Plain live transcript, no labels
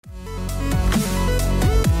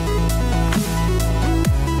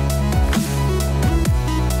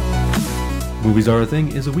Movies Are a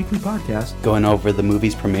Thing is a weekly podcast going over the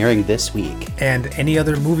movies premiering this week. And any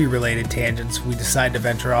other movie-related tangents we decide to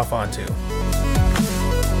venture off onto.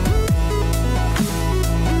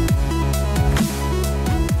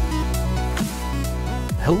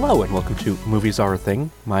 Hello and welcome to Movies Are a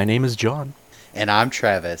Thing. My name is John. And I'm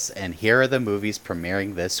Travis, and here are the movies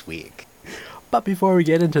premiering this week. But before we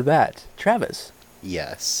get into that, Travis.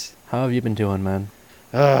 Yes. How have you been doing, man?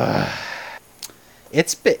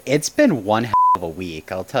 It's been one hell of a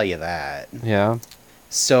week, I'll tell you that. Yeah?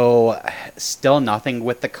 So, still nothing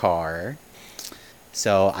with the car.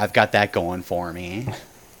 So, I've got that going for me.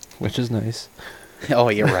 Which is nice. Oh,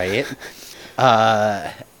 you're right.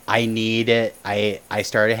 I need it. I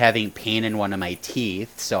started having pain in one of my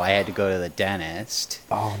teeth, so I had to go to the dentist.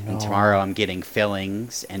 Oh, no. And tomorrow I'm getting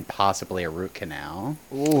fillings and possibly a root canal.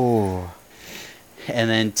 Ooh. And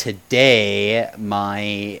then today,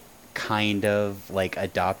 my kind of like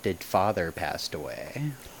adopted father passed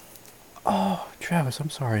away. Oh, Travis, I'm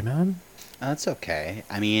sorry, man. That's okay.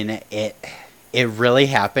 I mean, it really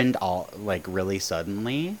happened all like really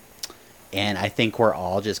suddenly, and I think we're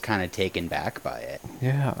all just kind of taken back by it.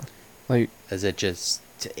 Yeah. Like, As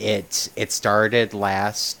it started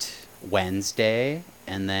last Wednesday,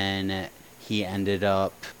 and then he ended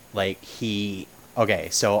up okay,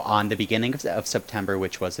 so on the beginning of September,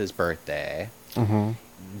 which was his birthday,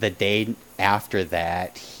 the day after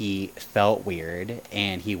that, he felt weird,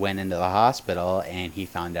 and he went into the hospital, and he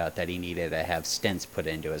found out that he needed to have stents put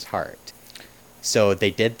into his heart. So they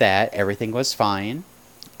did that. Everything was fine.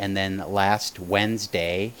 And then last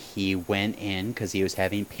Wednesday, he went in because he was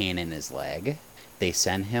having pain in his leg. They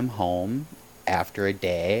sent him home after a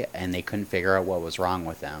day, and they couldn't figure out what was wrong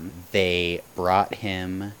with him. They brought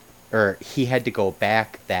him, or he had to go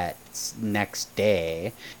back that next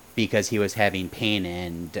day because he was having pain,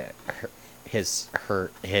 and his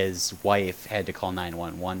wife had to call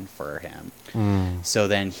 911 for him. So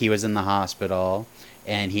then he was in the hospital,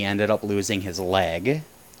 and he ended up losing his leg.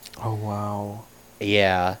 oh, wow.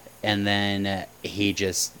 Yeah, and then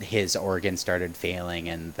his organs started failing,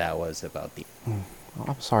 and that was about the... Well,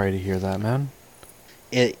 I'm sorry to hear that, man.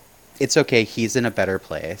 It's okay, he's in a better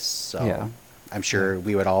place, so Yeah. I'm sure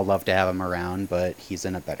we would all love to have him around, but he's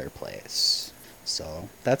in a better place. So,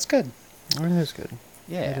 that's good. Oh, it is good.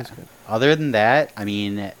 Yeah. It is good. Other than that, I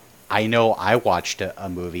mean, I know I watched a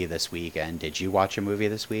movie this weekend. Did you watch a movie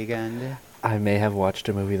this weekend? I may have watched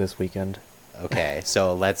a movie this weekend. Okay,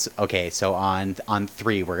 so so on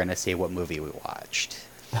 3, we're going to say what movie we watched.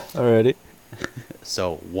 Alrighty.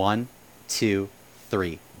 So 1, 2,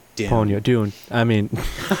 3. Dune. Ponyo, Dune. I mean...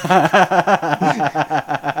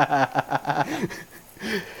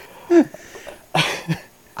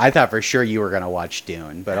 I thought for sure you were going to watch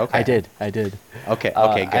Dune, but okay. I did. Okay,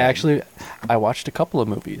 good. I watched a couple of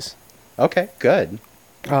movies. Okay, good.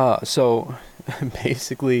 So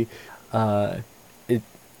basically,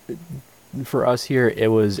 for us here, it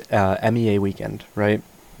was MEA weekend, right?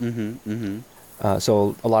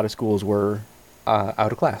 So a lot of schools were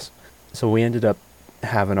out of class. So we ended up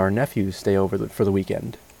having our nephews stay over for the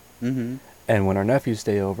weekend. And when our nephews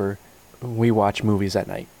stay over, we watch movies at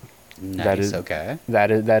night. Nice, okay. That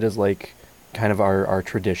is like kind of our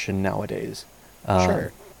tradition nowadays.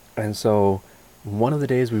 Sure. And so one of the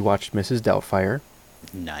days we watched Mrs. Doubtfire.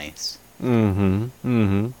 Nice. And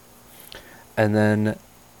then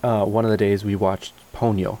one of the days we watched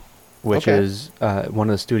Ponyo, which is one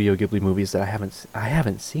of the Studio Ghibli movies that I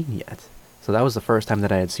haven't seen yet. So that was the first time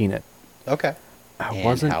that I had seen it. Okay. How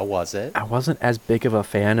was it? I wasn't as big of a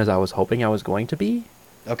fan as I was hoping I was going to be.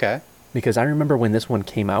 Okay. Because I remember when this one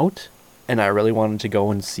came out, and I really wanted to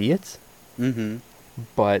go and see it.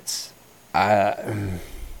 But I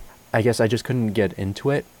guess I just couldn't get into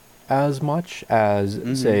it as much as,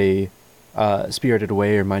 say, Spirited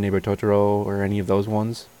Away or My Neighbor Totoro or any of those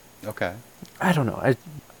ones. Okay. I don't know.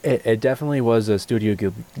 It definitely was a Studio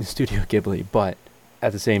Ghibli, but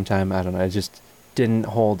at the same time, I don't know. It just didn't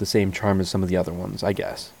hold the same charm as some of the other ones, I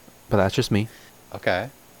guess. But that's just me. Okay.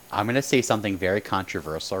 I'm going to say something very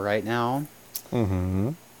controversial right now.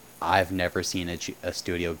 I've never seen a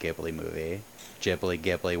Studio Ghibli movie.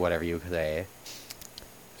 Ghibli, whatever you say.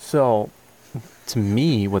 So, to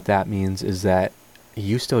me, what that means is that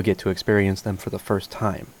you still get to experience them for the first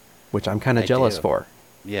time, which I'm kind of jealous for.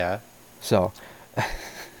 Yeah. So,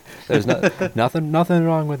 there's nothing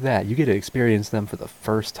wrong with that. You get to experience them for the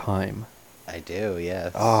first time. I do,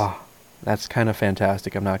 yes. Oh, that's kind of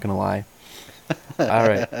fantastic, I'm not going to lie. All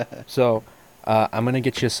right. So, I'm going to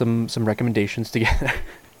get you some recommendations together.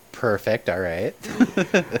 Perfect. All right.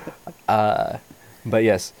 But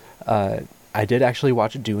yes, I did actually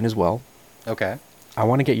watch Dune as well. Okay. I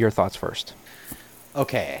want to get your thoughts first.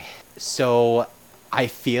 Okay, so I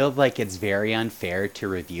feel like it's very unfair to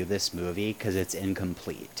review this movie because it's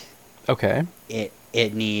incomplete. Okay.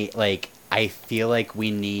 It need like I feel like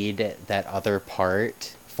we need that other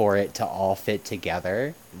part for it to all fit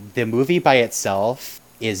together. The movie by itself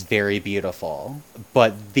is very beautiful,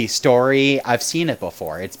 but the story, I've seen it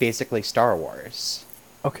before. It's basically Star Wars.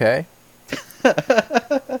 Okay.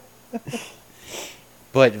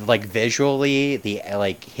 But like visually, the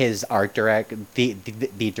like his art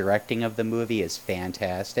the directing of the movie is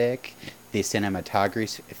fantastic. The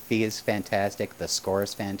cinematography is fantastic. The score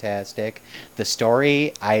is fantastic. The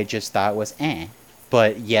story I just thought was eh,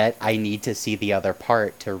 but yet I need to see the other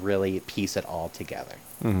part to really piece it all together.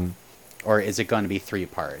 Hmm. Or is it going to be 3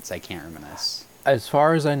 parts? I can't reminisce. As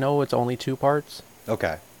far as I know, it's only 2 parts.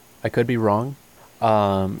 Okay. I could be wrong.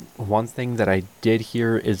 One thing that I did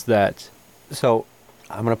hear is that, so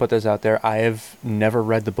I'm gonna put this out there. I have never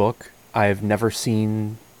read the book. I have never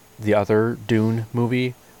seen the other Dune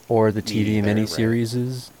movie or the TV Neither, right.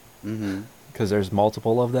 miniseries Mm-hmm. because there's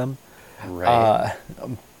multiple of them. Right.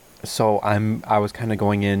 So I was kind of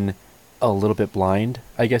going in a little bit blind,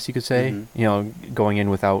 I guess you could say. Mhm. You know, going in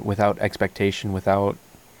without expectation, without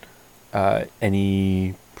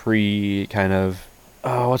any pre kind of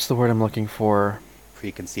what's the word I'm looking for?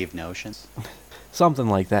 Preconceived notions. Something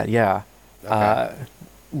like that, yeah. Okay.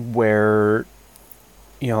 Where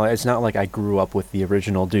it's not like I grew up with the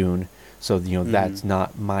original Dune, so that's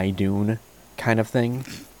not my Dune kind of thing.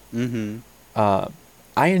 Mm-hmm.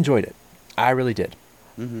 I enjoyed it. I really did.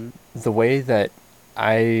 Mm-hmm. The way that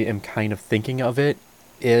I am kind of thinking of it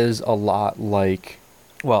is a lot like,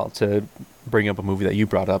 well, to bring up a movie that you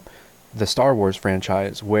brought up, the Star Wars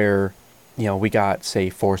franchise, where we got, say,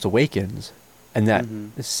 Force Awakens, and that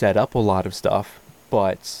set up a lot of stuff,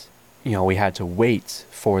 but we had to wait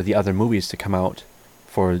for the other movies to come out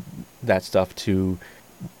for that stuff to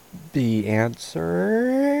be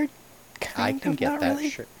answered. I can get not that. really.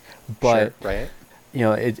 Sure. But Sure,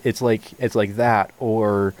 right. it's like that,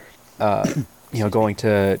 or going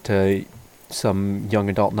to some young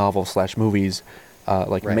adult novel / movies,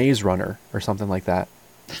 like Right. Maze Runner or something like that,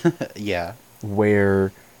 Yeah.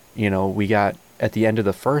 where we got, at the end of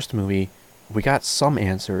the first movie, we got some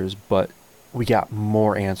answers, but we got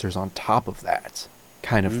more answers on top of that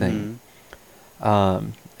kind of thing.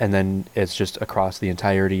 And then it's just across the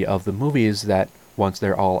entirety of the movies that once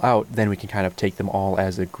they're all out, then we can kind of take them all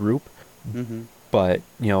as a group. Mm-hmm. But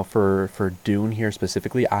for Dune here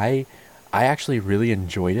specifically, I actually really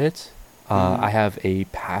enjoyed it. I have a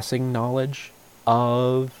passing knowledge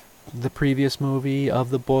of the previous movie, of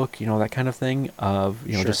the book, that kind of thing, of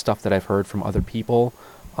Sure. just stuff that I've heard from other people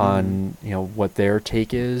on what their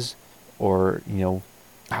take is, or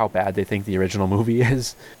how bad they think the original movie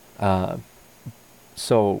is.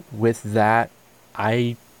 So with that,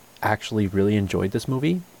 I actually really enjoyed this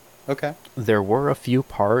movie. Okay. There were a few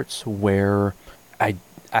parts where I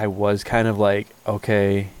was kind of like,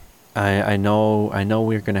 okay, I know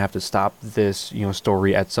we're gonna have to stop this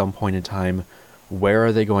story at some point in time. Where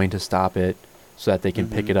are they going to stop it so that they can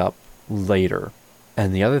pick it up later?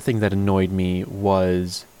 And the other thing that annoyed me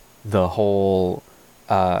was the whole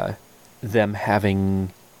them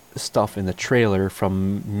having stuff in the trailer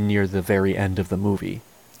from near the very end of the movie.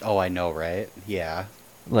 Oh, I know, right? Yeah.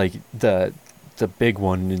 Like the big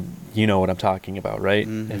one, you know what I'm talking about, right?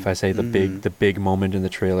 If I say the big moment in the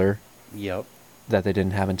trailer Yep. that they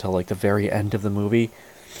didn't have until like the very end of the movie.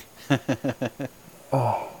 But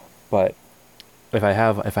if I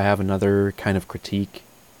have another kind of critique,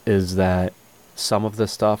 is that some of the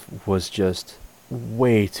stuff was just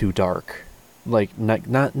way too dark. Like not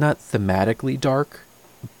thematically dark,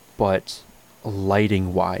 but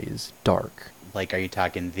lighting wise dark. Like, are you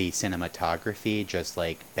talking the cinematography, just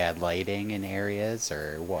like bad lighting in areas,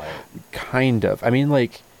 or what? Kind of. I mean,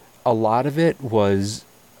 like, a lot of it was,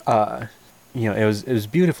 it was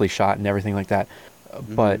beautifully shot and everything like that.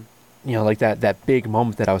 But, like that big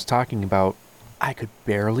moment that I was talking about, I could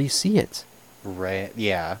barely see it. Right.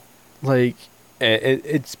 Yeah. Like,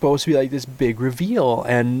 it's supposed to be like this big reveal,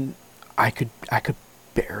 and I could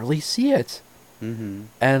barely see it. Mm-hmm.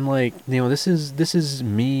 And like, this is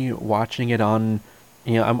me watching it on,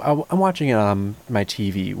 I'm watching it on my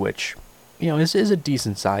TV, which, is a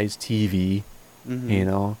decent sized TV,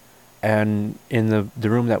 and in the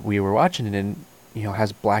room that we were watching it in,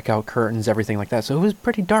 has blackout curtains, everything like that. So it was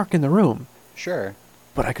pretty dark in the room, Sure.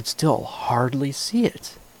 but I could still hardly see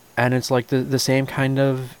it. And it's like the same kind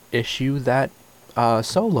of issue that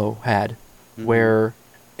Solo had, where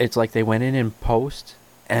it's like they went in post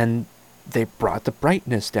and they brought the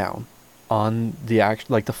brightness down on the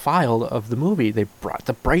the file of the movie. They brought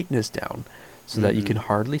the brightness down so that you can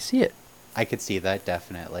hardly see it. I could see that,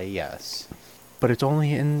 definitely, yes. But it's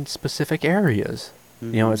only in specific areas.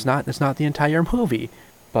 You know, it's not the entire movie.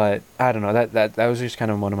 But I don't know, that was just kind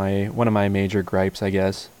of one of my major gripes, I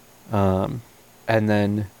guess. And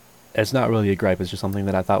then it's not really a gripe, it's just something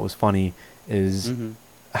that I thought was funny is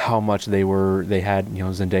how much they had, you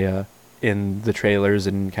know, Zendaya in the trailers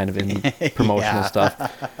and kind of in promotional stuff.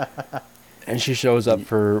 And she shows up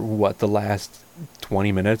for the last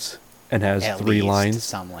 20 minutes and has At 3 least lines.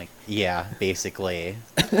 Something like, yeah, basically.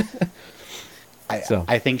 So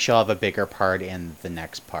I think she'll have a bigger part in the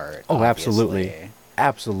next part. Oh, obviously.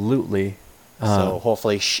 absolutely. So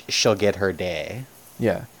hopefully she'll get her day.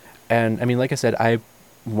 Yeah. And I mean, like I said, I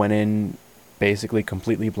went in basically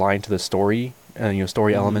completely blind to the story, you know,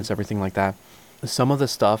 story elements, everything like that. Some of the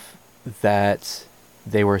stuff that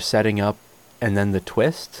they were setting up and then the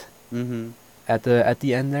twist at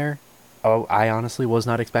the end there, I honestly was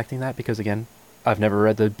not expecting that because, again, I've never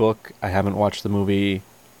read the book, I haven't watched the movie,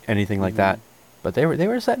 anything like that. But they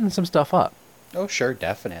were setting some stuff up. Oh, sure,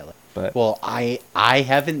 definitely. But well, I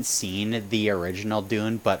haven't seen the original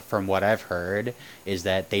Dune, but from what I've heard is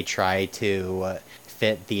that they try to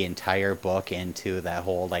fit the entire book into that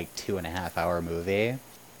whole like 2.5-hour movie.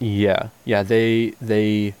 Yeah,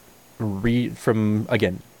 they from,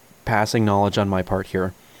 again, passing knowledge on my part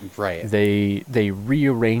here. Right. They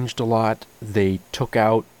rearranged a lot, they took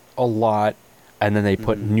out a lot, and then they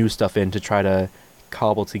put new stuff in to try to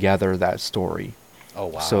cobble together that story. Oh,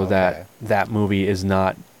 wow. So that that movie is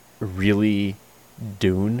not really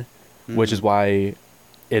Dune, which is why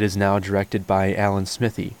it is now directed by Alan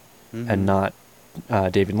Smithy and not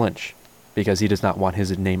David Lynch, because he does not want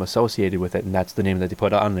his name associated with it, and that's the name that they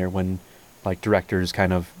put on there when like directors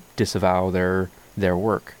kind of disavow their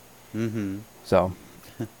work. So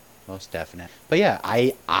most definite. But yeah,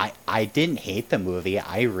 I didn't hate the movie.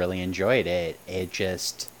 I really enjoyed it.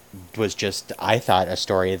 It was just, I thought, a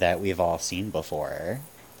story that we've all seen before.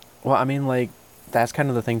 Well, I mean, like, that's kind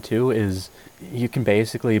of the thing too, is you can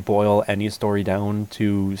basically boil any story down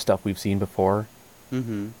to stuff we've seen before.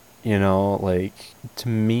 You know, like, to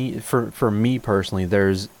me, for me personally,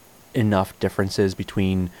 there's enough differences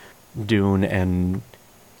between Dune and,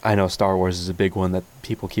 I know Star Wars is a big one that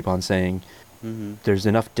people keep on saying. There's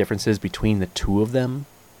enough differences between the two of them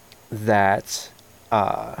that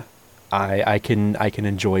I can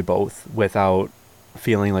enjoy both without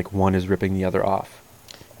feeling like one is ripping the other off.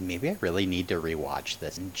 Maybe I really need to rewatch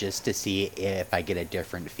this just to see if I get a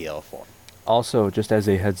different feel for it. Also, just as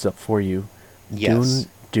a heads up for you, Yes.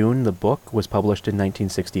 Dune the book was published in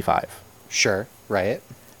 1965. Sure, right?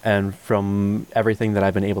 And from everything that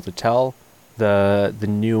I've been able to tell, the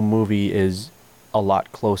new movie is a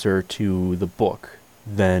lot closer to the book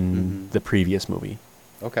than the previous movie.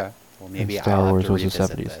 Okay. Well, maybe Star I'll have Wars to was the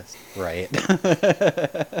revisit 70s. this.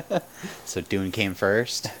 Right. So Dune came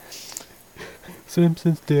first?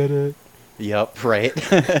 Simpsons did it. Yep, right.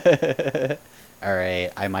 All right,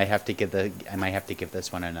 I might have to give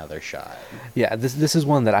this one another shot. Yeah, this is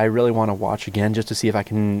one that I really want to watch again just to see if I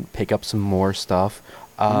can pick up some more stuff.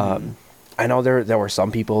 I know there were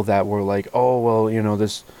some people that were like, oh, well, you know,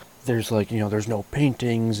 there's like, you know, there's no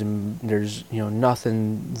paintings and there's, you know,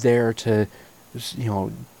 nothing there to, you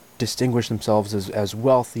know, distinguish themselves as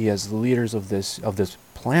wealthy as the leaders of this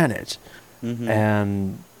planet.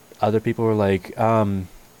 And other people were like,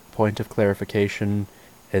 point of clarification,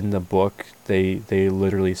 in the book they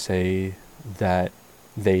literally say that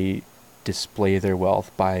they display their wealth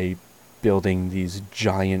by building these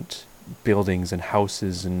giant buildings and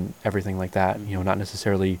houses and everything like that, you know, not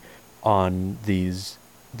necessarily on this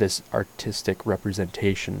artistic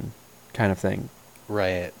representation kind of thing.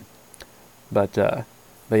 Right. But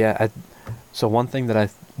yeah, so one thing that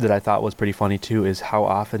I thought was pretty funny too is how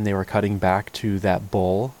often they were cutting back to that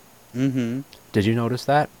bull. Did you notice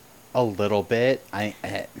that? A little bit.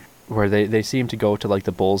 Where they seem to go to like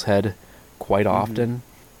the bull's head quite often.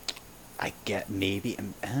 I get maybe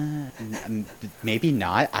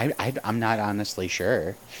not. I'm not honestly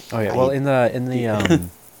sure. Oh yeah. Well, in the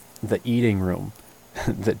the eating room,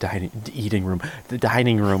 the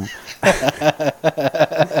dining room.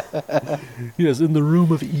 Yes, in the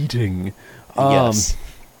room of eating. Yes.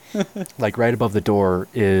 Like right above the door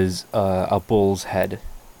is a bull's head.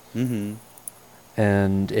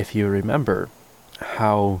 And if you remember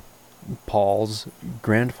how Paul's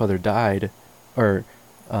grandfather died, or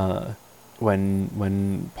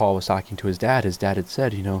when Paul was talking to his dad had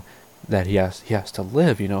said, you know, that he has to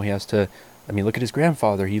live, you know, he has to. I mean, look at his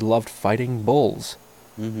grandfather. He loved fighting bulls.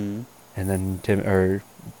 And then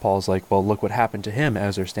Paul's like, well, look what happened to him,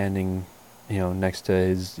 as they're standing, you know, next to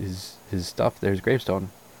his stuff. There's gravestone.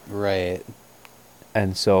 Right.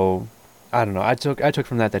 And so, I don't know. I took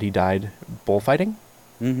from that he died bullfighting,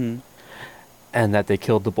 Mm-hmm. and that they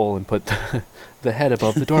killed the bull and put the head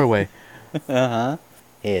above the doorway. Uh-huh.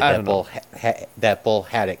 Hey, I that don't know. bull that bull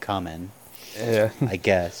had it coming, Yeah. I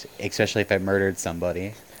guess, especially if I murdered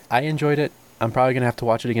somebody. I enjoyed it. I'm probably gonna have to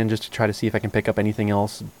watch it again just to try to see if I can pick up anything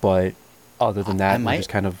else. But other than I that, we're might, just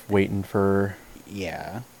kind of waiting for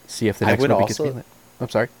yeah. see if the I next would movie gets also, me. I'm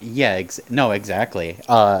sorry. yeah, no, exactly.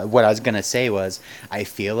 What I was gonna say was, I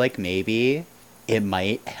feel like maybe it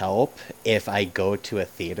might help if I go to a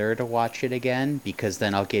theater to watch it again, because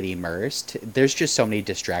then I'll get immersed. There's just so many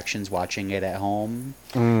distractions watching it at home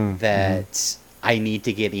Mm-hmm. that I need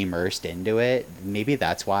to get immersed into it. Maybe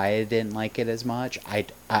that's why I didn't like it as much.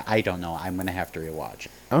 I don't know. I'm gonna have to rewatch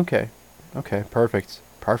it. Okay. Okay. Perfect.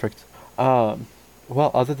 Perfect. Um. Well,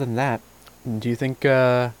 other than that, do you think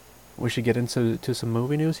we should get into some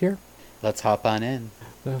movie news here? Let's hop on in.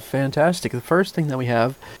 Fantastic. The first thing that we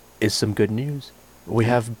have is some good news. We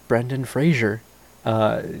have Brendan Fraser.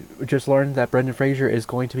 We just learned that Brendan Fraser is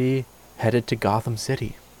going to be headed to Gotham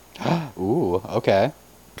City. Ooh, okay.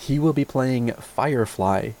 He will be playing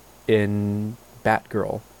Firefly in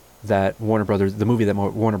Batgirl, that Warner Brothers, the movie that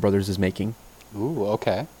Warner Brothers is making. Ooh,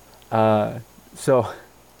 okay. So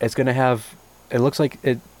it's gonna have. It looks like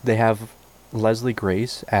it. They have Leslie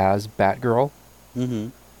Grace as Batgirl, Mm-hmm.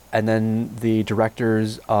 and then the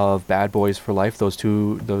directors of Bad Boys for Life, those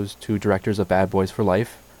two directors of Bad Boys for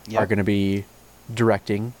Life, are Yep. going to be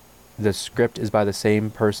directing. The script is by the same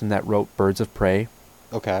person that wrote Birds of Prey,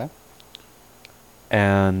 Okay.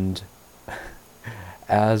 and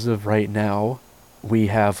as of right now, we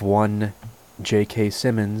have one J.K.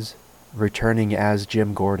 Simmons returning as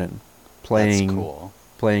Jim Gordon, That's playing cool.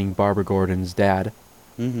 playing Barbara Gordon's dad,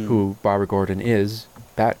 Mm-hmm. who Barbara Gordon is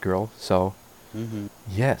Batgirl. So Mm-hmm.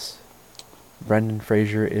 yes, Brendan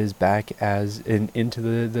Fraser is back as into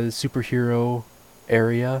the superhero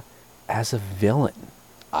area as a villain.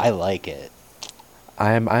 I like it.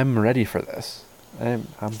 I'm ready for this. I'm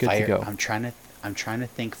good to go. I'm trying to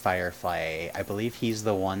think Firefly. I believe he's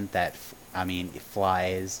the one that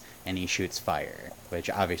flies and he shoots fire, which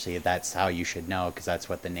obviously that's how you should know because that's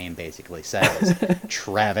what the name basically says.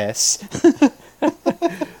 Travis.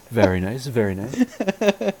 Very nice, very nice.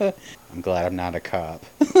 I'm glad I'm not a cop.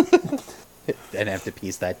 And have to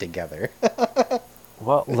piece that together.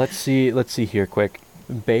 Well, let's see here quick.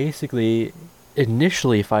 Basically,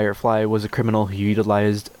 initially Firefly was a criminal who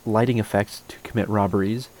utilized lighting effects to commit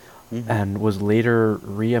robberies, Mm-hmm. and was later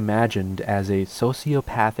reimagined as a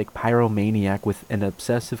sociopathic pyromaniac with an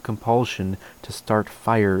obsessive compulsion to start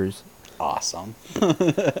fires. Awesome.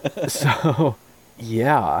 So,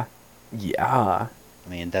 yeah. Yeah. I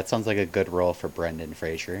mean, that sounds like a good role for Brendan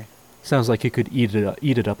Fraser. Sounds like you could eat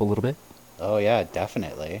it up a little bit. Oh yeah,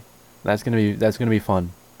 definitely. That's gonna be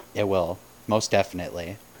fun. It will. Most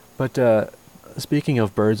definitely. But speaking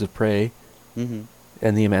of Birds of Prey Mm-hmm.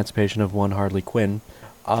 and the emancipation of one Harley Quinn,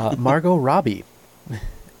 Margot Robbie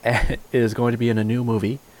is going to be in a new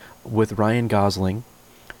movie with Ryan Gosling,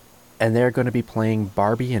 and they're going to be playing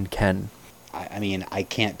Barbie and Ken. I mean, I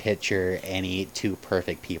can't picture any two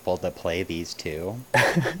perfect people to play these two.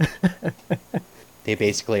 They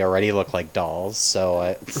basically already look like dolls,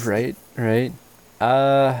 so... Right, right.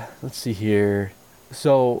 Let's see here.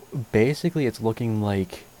 So basically, it's looking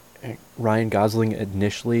like Ryan Gosling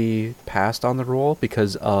initially passed on the role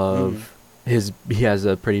because of he has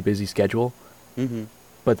a pretty busy schedule. Mm-hmm.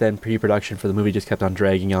 But then pre-production for the movie just kept on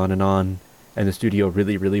dragging on, and the studio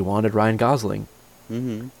really, really wanted Ryan Gosling.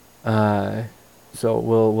 Mm-hmm. So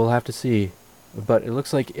we'll have to see. But it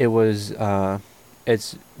looks like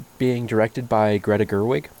it's being directed by Greta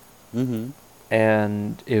Gerwig, Mm-hmm.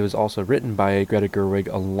 and it was also written by Greta Gerwig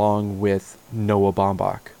along with Noah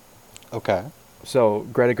Baumbach. Okay. So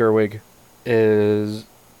Greta Gerwig is,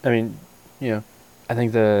 I mean, I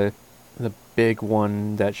think the big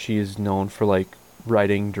one that she is known for, like,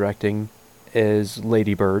 writing, directing, is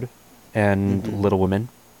Lady Bird and Mhm. Little Women,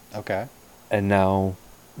 Okay. and now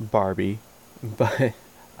Barbie. But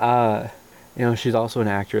she's also an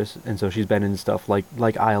actress, and so she's been in stuff like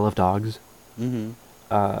Isle of Dogs, Mm-hmm.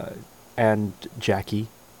 and Jackie.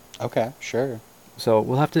 Okay, sure. So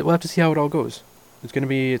we'll have to see how it all goes. It's gonna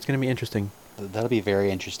be interesting. That'll be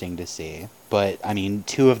very interesting to see. But, I mean,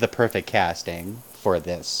 two of the perfect casting for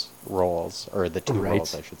this roles, or the two Right.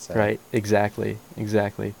 roles, I should say. Right, exactly.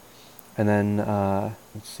 And then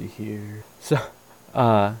let's see here. So,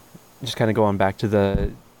 just kind of going back to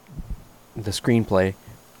the screenplay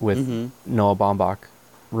with Mm-hmm. Noah Baumbach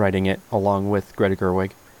writing it along with Greta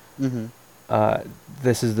Gerwig. Mm-hmm.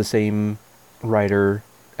 This is the same writer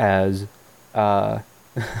as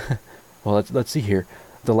Well, let's see here.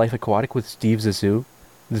 The Life Aquatic with Steve Zissou,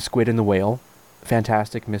 The Squid and the Whale,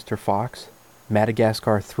 Fantastic Mr. Fox,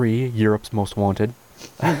 Madagascar 3, Europe's Most Wanted,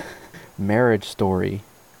 Marriage Story,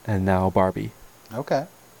 and now Barbie. Okay.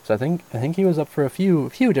 So I think he was up for a few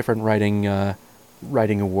different writing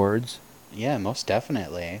awards. Yeah, most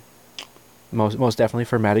definitely. Most definitely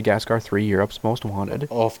for Madagascar 3, Europe's Most Wanted.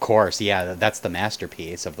 Oh, of course, yeah, that's the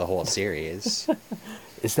masterpiece of the whole series.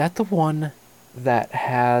 Is that the one that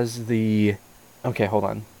has the... Okay, hold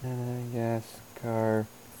on. Madagascar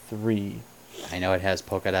 3. I know it has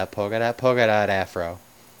polka dot, polka dot, polka dot afro.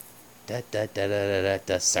 Da da da da da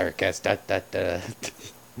da circus da da da.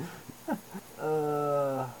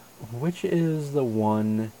 Which is the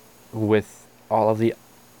one with all of the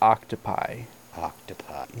octopi?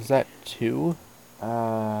 Octopi. Is that 2?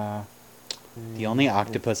 The only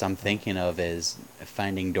octopus I'm thinking of is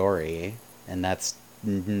Finding Dory, and that's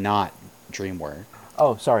not DreamWorks.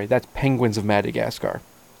 Oh, sorry, that's Penguins of Madagascar.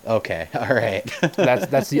 Okay, all right.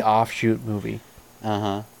 That's the offshoot movie.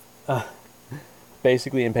 Uh-huh.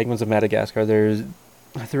 Basically, in Penguins of Madagascar, there's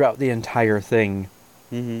throughout the entire thing,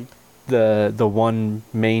 Mm-hmm. the one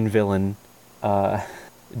main villain,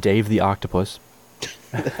 Dave the Octopus,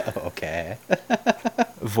 Okay.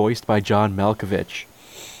 voiced by John Malkovich,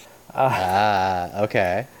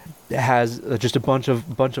 Okay. has just a bunch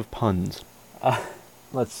of puns.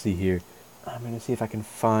 Let's see here. I'm gonna see if I can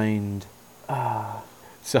find.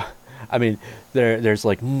 So, I mean, there's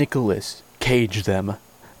like Nicholas, cage them.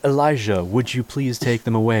 Elijah, would you please take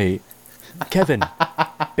them away? Kevin,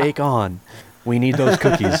 bake on. We need those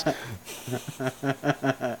cookies.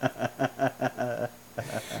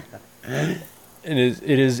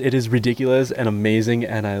 It is ridiculous and amazing,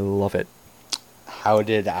 and I love it. How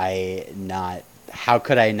could I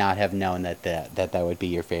not have known that would be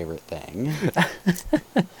your favorite thing?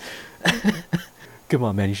 Come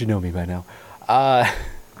on, man, you should know me by now.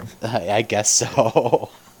 I guess so.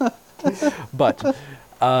 But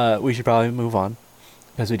we should probably move on,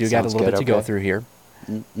 because we do got a Sounds little good, bit to go okay. through here.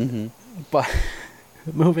 Mm-hmm. But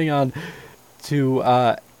moving on to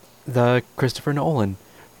the Christopher Nolan,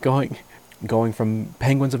 going from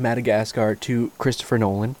Penguins of Madagascar to Christopher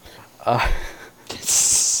Nolan.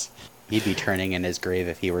 He'd be turning in his grave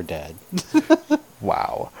if he were dead.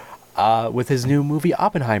 Wow. With his new movie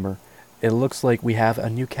Oppenheimer, it looks like we have a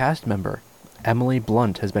new cast member. Emily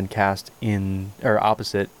Blunt has been cast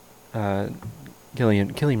opposite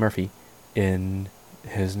Cillian Murphy in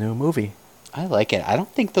his new movie. I like it. I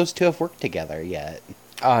don't think those two have worked together yet.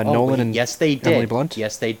 Nolan wait, and yes, they did. Emily Blunt?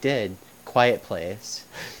 Yes, they did. Quiet Place.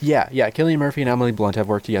 Yeah, Cillian Murphy and Emily Blunt have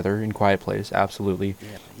worked together in Quiet Place, absolutely.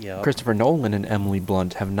 Yep. Christopher Nolan and Emily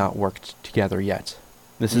Blunt have not worked together yet.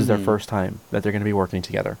 This is their first time that they're going to be working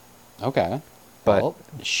together. Okay. But well,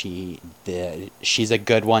 she's a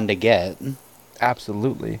good one to get.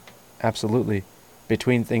 absolutely.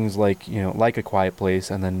 Between things like, like A Quiet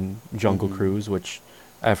Place and then Jungle Cruise, which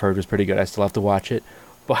I've heard was pretty good. I still have to watch it,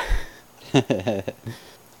 but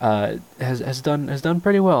has done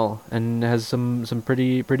pretty well and has some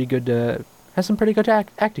pretty good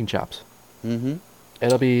acting chops. Mm-hmm.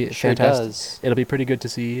 It'll be Sure fantastic. does. It'll be pretty good to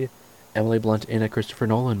see Emily Blunt in a Christopher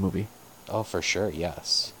Nolan movie. Oh, for sure,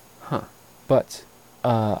 yes. Huh. But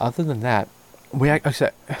other than that,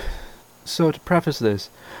 so to preface this,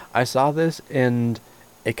 I saw this and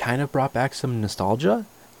it kind of brought back some nostalgia,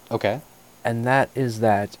 Okay. and that is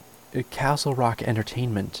that Castle Rock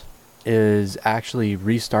Entertainment is actually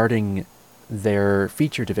restarting their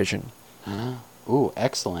feature division. Ooh,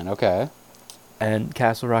 excellent. Okay. And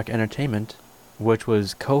Castle Rock Entertainment, which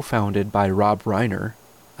was co-founded by Rob Reiner,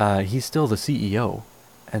 he's still the CEO.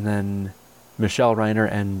 And then Michelle Reiner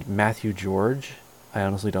and Matthew George, I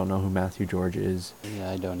honestly don't know who Matthew George is.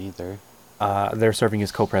 Yeah, I don't either. They're serving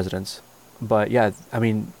as co-presidents. But yeah, I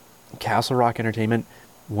mean, Castle Rock Entertainment,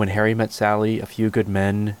 When Harry Met Sally, A Few Good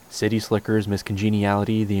Men, City Slickers, Miss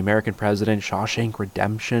Congeniality, The American President, Shawshank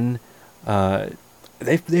Redemption,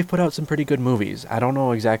 they've put out some pretty good movies. I don't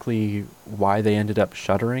know exactly why they ended up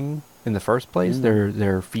shuttering in the first place,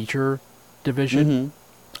 their feature division. Mm-hmm.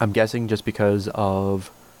 I'm guessing just because of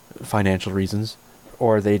financial reasons,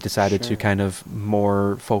 or they decided to kind of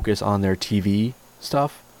more focus on their TV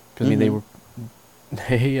stuff. Because I mean,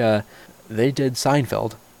 they did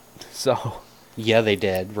Seinfeld, so Yeah, they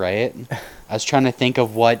did, right? I was trying to think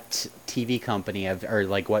of what TV company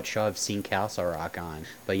what show I've seen Castle Rock on.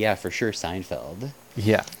 But yeah, for sure, Seinfeld.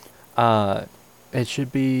 yeah, it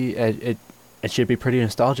should be it should be pretty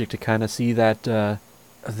nostalgic to kind of see that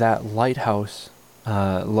lighthouse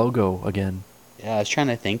logo again. Yeah, I was trying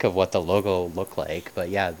to think of what the logo looked like, but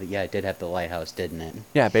yeah, it did have the lighthouse, didn't it?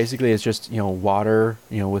 Yeah, basically it's just, water,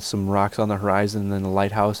 with some rocks on the horizon, and then the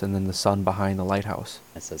lighthouse, and then the sun behind the lighthouse.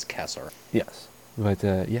 It says Castle. Yes. But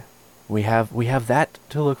yeah, we have that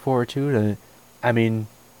to look forward to. I mean,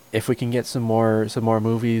 if we can get some more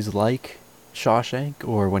movies like Shawshank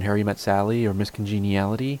or When Harry Met Sally or Miss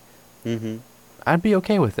Congeniality, Mm-hmm. I'd be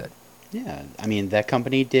okay with it. Yeah, I mean that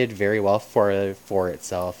company did very well for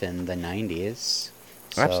itself in the '90s.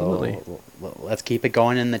 So Absolutely. let's keep it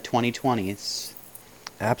going in the 2020s.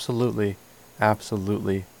 Absolutely.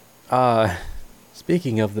 Absolutely.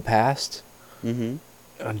 Speaking of the past,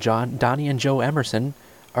 Mm-hmm. Donnie and Joe Emerson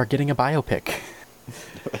are getting a biopic.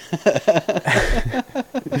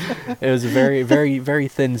 It was a very, very, very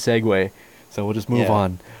thin segue, so we'll just move Yeah.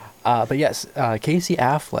 on. But yes, Casey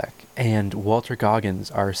Affleck and Walter Goggins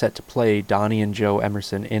are set to play Donnie and Joe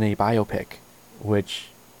Emerson in a biopic, which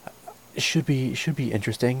should be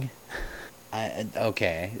interesting.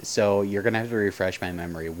 Okay, so you're gonna have to refresh my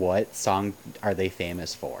memory. What song are they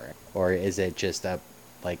famous for, or is it just a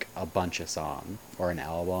bunch of songs, or an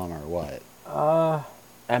album, or what?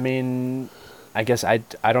 I mean, I guess I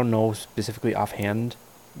don't know specifically offhand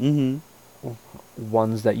Mm-hmm.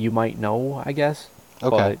 ones that you might know, I guess.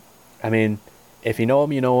 Okay. But, I mean, if you know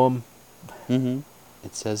them, you know them. Mm-hmm.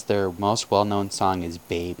 It says their most well-known song is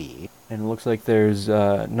 "Baby." And it looks like there's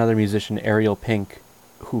another musician, Ariel Pink,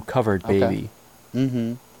 who covered Okay. Baby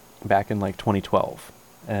Mm-hmm. back in like 2012.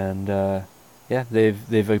 And yeah,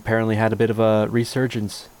 they've apparently had a bit of a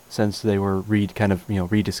resurgence since they were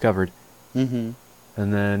rediscovered. Mm-hmm.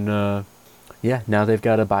 And then yeah, now they've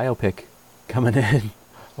got a biopic coming in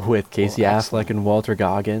with Casey Well, Affleck excellent. and Walter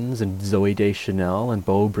Goggins and Zoe Deschanel and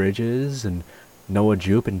Beau Bridges and Noah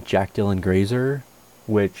Jupe and Jack Dylan Grazer,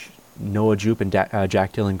 which Noah Jupe and Jack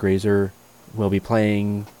Dylan Grazer will be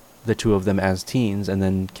playing the two of them as teens, and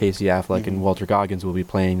then Casey Affleck Mhm. and Walter Goggins will be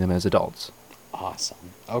playing them as adults. Awesome.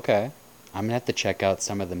 Okay. I'm gonna have to check out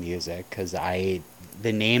some of the music because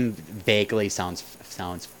the name vaguely sounds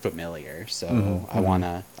familiar. So Mhm, I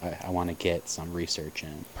mhm. wanna get some research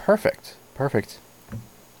in. Perfect. Perfect.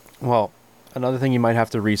 Well, another thing you might have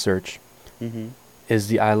to research Mm-hmm. is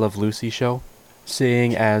the I Love Lucy show,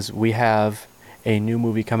 seeing as we have a new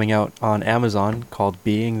movie coming out on Amazon called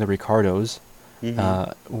Being the Ricardos,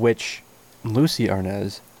 Mm-hmm. which Lucy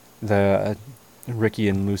Arnaz, the Ricky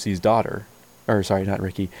and Lucy's daughter, or sorry, not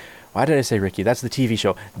Ricky. Why did I say Ricky? That's the TV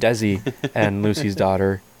show. Desi and Lucy's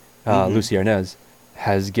daughter, Mhm. Lucy Arnaz,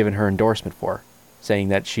 has given her endorsement for, saying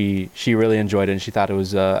that she really enjoyed it and she thought it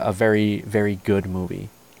was a very, very good movie,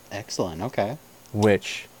 Excellent. Okay.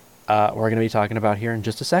 which we're going to be talking about here in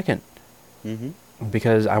just a second, Mm-hmm.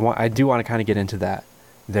 because I do want to kind of get into that.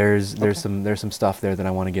 There's Okay. some stuff there that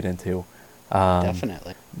I want to get into.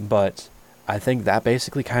 Definitely. But I think that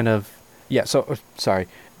basically kind of, yeah. So sorry,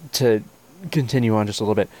 to continue on just a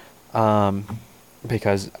little bit,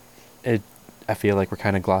 because I feel like we're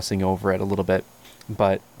kind of glossing over it a little bit,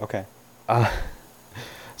 but Okay.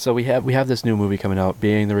 so we have this new movie coming out,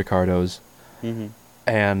 Being the Ricardos, Mm-hmm.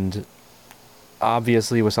 and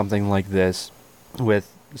obviously with something like this,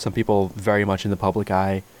 with some people very much in the public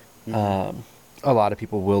eye, Mhm. a lot of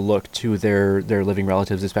people will look to their living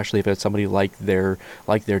relatives, especially if it's somebody like their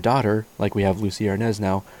daughter, like we have Lucy Arnaz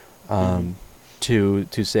now, Mhm.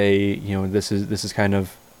 to say, this is kind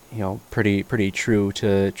of, pretty true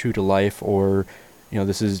to life, or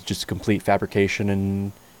this is just complete fabrication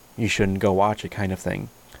and you shouldn't go watch it, kind of thing.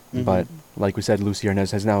 Mhm. But like we said, Lucy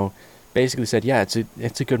Arnaz has now basically said, yeah,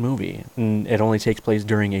 it's a good movie, and it only takes place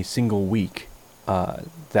during a single week.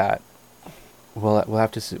 That we'll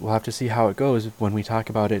have to see how it goes when we talk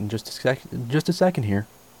about it in just a second here.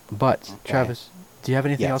 But Okay. Travis, do you have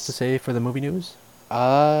anything else to Yes. say for the movie news?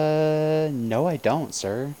 No, I don't,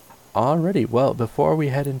 sir. Alrighty, well, before we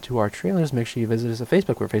head into our trailers, make sure you visit us at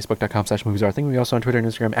Facebook. We're facebook.com/moviesareathing. We also on Twitter and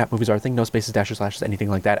Instagram at @moviesareathing. No spaces, dashes, slashes, anything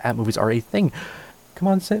like that. At movies are a thing. Come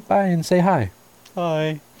on, sit by and say hi.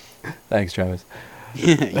 Hi. Thanks, Travis.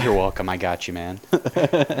 You're welcome. I got you, man.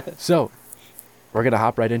 So, we're going to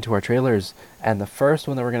hop right into our trailers, and the first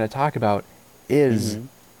one that we're going to talk about is Mhm.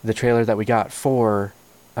 the trailer that we got for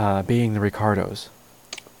Being the Ricardos.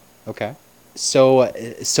 Okay.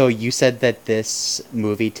 So you said that this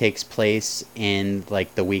movie takes place in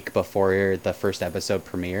like the week before the first episode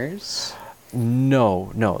premieres?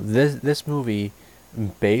 No. This movie,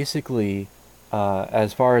 basically,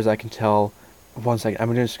 as far as I can tell, one second,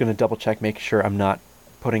 I'm just going to double check, make sure I'm not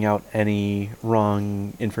putting out any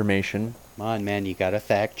wrong information. Come on, man, you gotta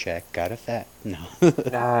fact check. Gotta fact. No.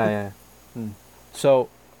 Yeah. So,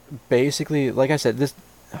 basically, like I said,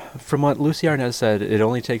 from what Lucy Arnaz said, it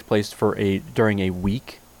only takes place during a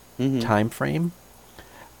week time frame.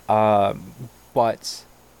 But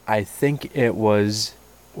I think it was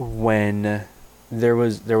when there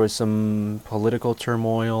was some political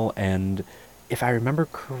turmoil, and if I remember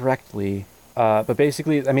correctly, but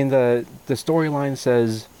basically, I mean, the storyline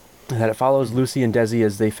says that it follows Lucy and Desi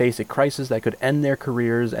as they face a crisis that could end their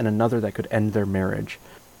careers and another that could end their marriage.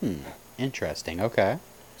 Interesting. Okay.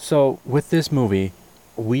 So with this movie,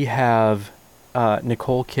 we have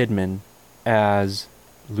Nicole Kidman as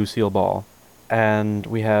Lucille Ball, and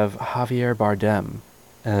we have Javier Bardem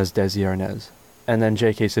as Desi Arnaz, and then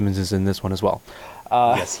J.K. Simmons is in this one as well.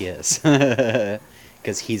 Yes, he is.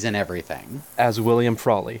 Because he's in everything. As William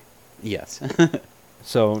Frawley. Yes.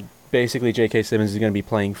 So basically, J.K. Simmons is going to be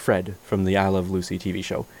playing Fred from the I Love Lucy TV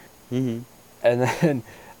show. And then,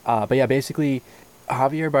 but yeah, basically,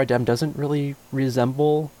 Javier Bardem doesn't really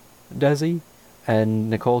resemble Desi, and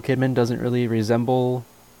Nicole Kidman doesn't really resemble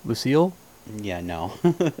Lucille. Yeah, no.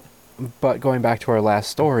 But going back to our last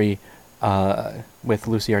story with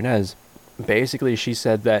Lucy Arnaz, basically she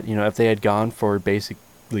said that, you know, if they had gone for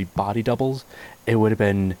basically body doubles, it would have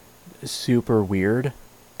been super weird,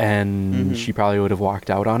 and she probably would have walked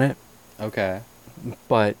out on it. Okay.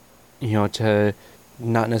 But, you know, to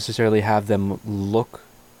not necessarily have them look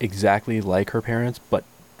exactly like her parents, but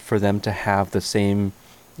for them to have the same,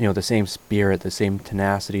 you know, the same spirit, the same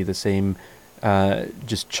tenacity, the same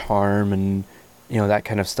just charm, and, you know, that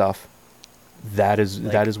kind of stuff. That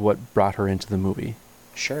is what brought her into the movie.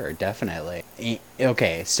 Sure, definitely.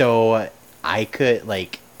 Okay, so I could,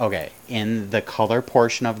 like, okay, in the color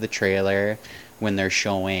portion of the trailer, when they're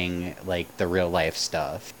showing, like, the real life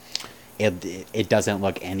stuff, it doesn't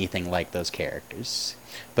look anything like those characters.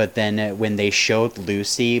 But then when they showed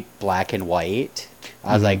Lucy black and white,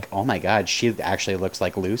 I was like, oh my god, she actually looks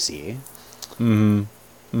like Lucy.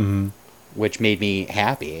 Which made me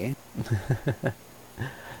happy.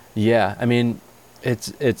 Yeah, I mean,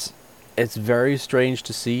 it's very strange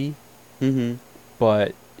to see.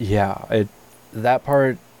 But yeah, that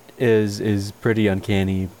part is pretty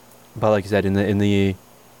uncanny. But like I said, in the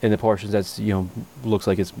portions that's, you know, looks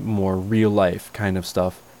like it's more real life kind of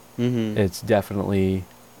stuff, it's definitely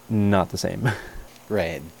not the same.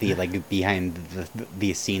 Right, the like behind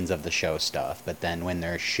the scenes of the show stuff, but then when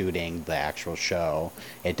they're shooting the actual show,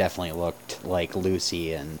 it definitely looked like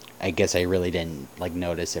Lucy, and I guess I really didn't like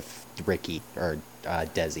notice if Ricky or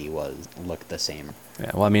Desi looked the same.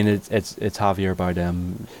 Yeah, well, I mean, it's Javier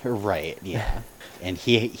Bardem. Right, yeah. And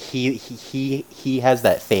he has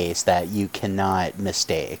that face that you cannot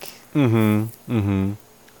mistake. I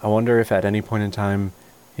wonder if at any point in time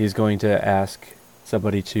he's going to ask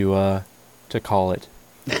somebody to call it.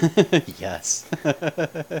 Yes.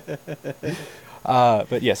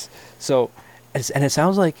 But yes, so, and it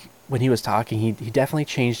sounds like when he was talking, he definitely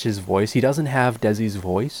changed his voice. He doesn't have Desi's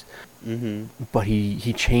voice, but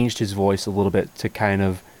he changed his voice a little bit to kind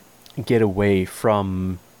of get away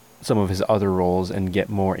from some of his other roles and get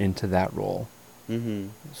more into that role.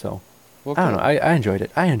 So, Well, I don't know. I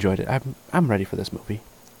enjoyed it. I'm ready for this movie.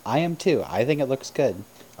 I am too. I think it looks good.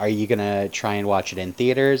 Are you gonna try and watch it in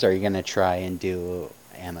theaters, or are you gonna try and do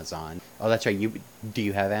Amazon? Oh, that's right. Do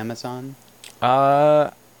you have Amazon?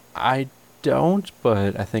 I don't,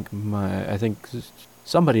 but I think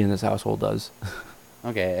somebody in this household does.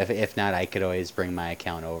 Okay, if not, I could always bring my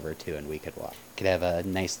account over too, and we could watch. Could have a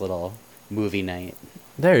nice little movie night.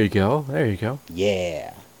 There you go.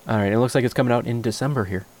 Yeah. All right. It looks like it's coming out in December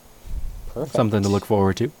here. Perfect. Something to look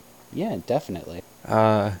forward to. Yeah, definitely.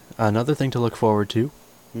 Another thing to look forward to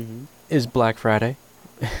is Black Friday,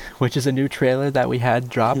 which is a new trailer that we had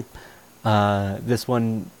drop. This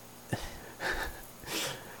one,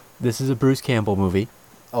 this is a Bruce Campbell movie.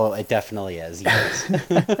 Oh, it definitely is, yes.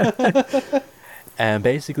 And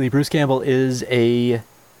basically, Bruce Campbell is a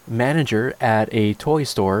manager at a toy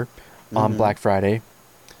store on Black Friday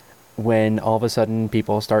when all of a sudden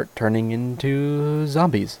people start turning into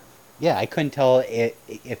zombies. Yeah, I couldn't tell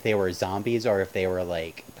if they were zombies or if they were,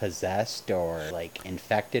 like, possessed or, like,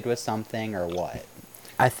 infected with something or what.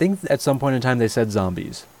 I think at some point in time they said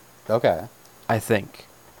zombies. Okay. I think.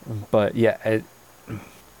 But yeah,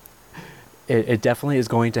 it definitely is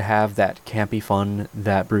going to have that campy fun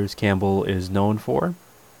that Bruce Campbell is known for.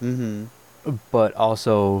 But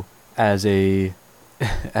also as a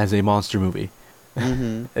monster movie.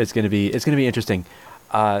 It's gonna be interesting.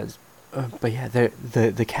 But yeah,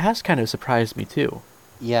 the cast kind of surprised me too.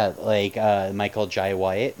 Yeah, like Michael Jai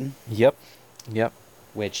White. Yep.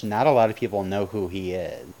 Which not a lot of people know who he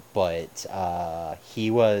is, but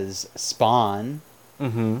he was Spawn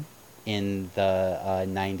in the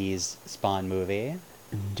 90s Spawn movie.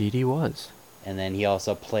 Indeed, he was. And then he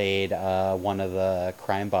also played one of the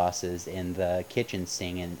crime bosses in the kitchen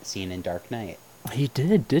scene in Dark Knight. He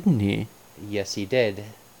did, didn't he? Yes, he did.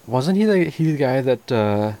 Wasn't he the guy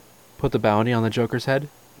that put the bounty on the Joker's head?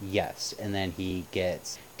 Yes, and then he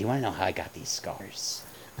gets... Do you want to know how I got these scars?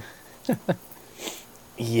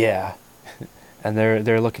 Yeah. And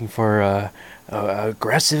they're looking for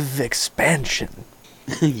aggressive expansion.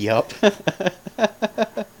 Yup.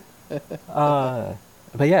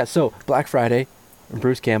 But yeah, so Black Friday,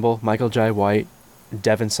 Bruce Campbell, Michael Jai White,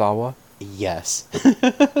 Devon Sawa. Yes.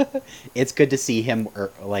 It's good to see him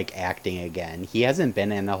like acting again. He hasn't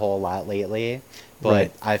been in a whole lot lately, but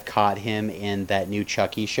Right. I've caught him in that new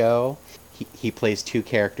Chucky show. He plays two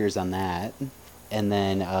characters on that. And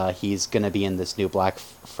then he's going to be in this new Black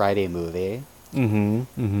Friday movie.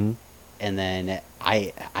 Mm-hmm. And then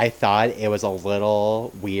I thought it was a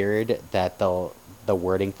little weird that the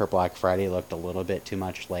wording for Black Friday looked a little bit too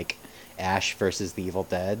much like Ash versus the Evil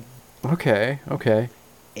Dead. Okay.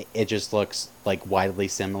 It just looks like widely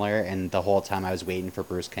similar, and the whole time I was waiting for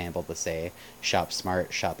Bruce Campbell to say "Shop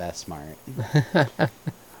smart, shop S smart."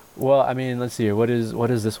 Well, I mean, let's see here. What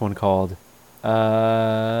is this one called?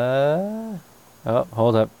 Oh,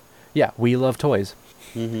 hold up. Yeah, We Love Toys.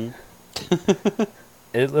 Mm-hmm.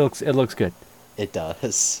 It looks good. It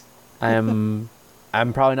does. I'm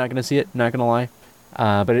probably not gonna see it. Not gonna lie,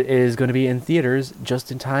 but it is going to be in theaters just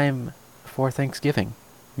in time for Thanksgiving,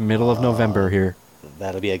 middle of November here.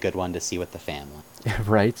 That'll be a good one to see with the family.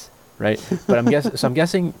 Right. But I'm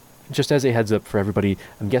guessing, just as a heads up for everybody,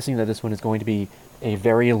 I'm guessing that this one is going to be a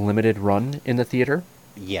very limited run in the theater.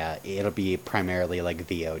 Yeah, it'll be primarily like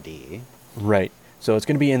VOD. Right. So it's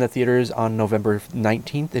going to be in the theaters on November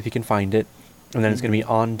 19th if you can find it, and then it's going to be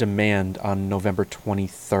on demand on November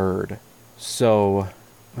 23rd. So,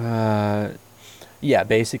 yeah,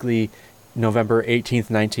 basically November 18th,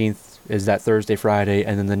 19th is that Thursday, Friday,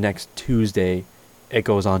 and then the next Tuesday it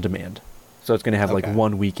goes on demand. So it's going to have like Okay.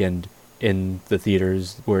 one weekend in the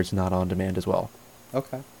theaters where it's not on demand as well.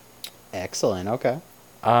 Okay. Excellent. Okay.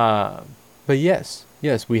 But yes,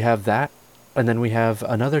 we have that, and then we have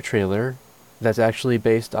another trailer that's actually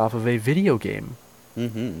based off of a video game,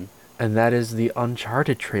 Mm-hmm. and that is the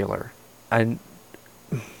Uncharted trailer. And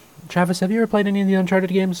Travis, have you ever played any of the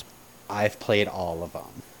Uncharted games? I've played all of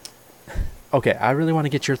them. Okay, I really want to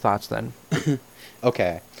get your thoughts then.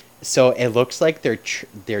 Okay. So it looks like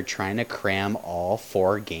they're trying to cram all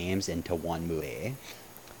 4 games into one movie.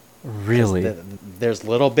 Really? There's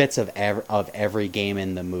little bits of every game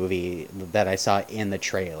in the movie that I saw in the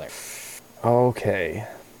trailer. Okay.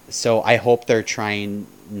 So I hope they're trying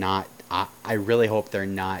not... I really hope they're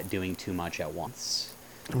not doing too much at once.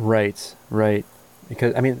 Right.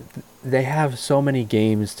 Because, I mean, they have so many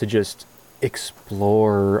games to just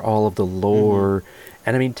explore all of the lore. Mm-hmm.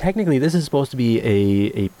 And, I mean, technically, this is supposed to be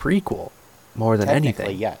a prequel more than Technically,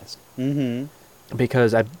 anything. yes. Mm-hmm.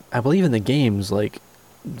 Because I believe in the games, like,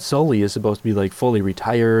 Sully is supposed to be, like, fully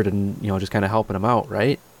retired and, just kind of helping him out,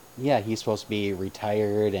 right? Yeah, he's supposed to be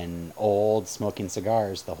retired and old, smoking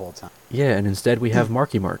cigars the whole time. Yeah, and instead we have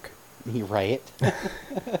Marky Mark. Right?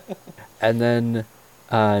 And then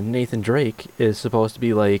Nathan Drake is supposed to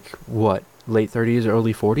be, like, what, late 30s,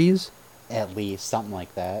 early 40s? At least, something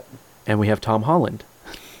like that. And we have Tom Holland.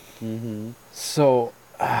 Mm-hmm. So,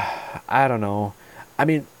 I don't know. I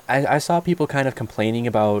mean, I saw people kind of complaining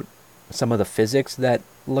about some of the physics that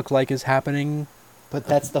look like is happening. But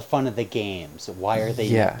that's the fun of the games. Why are they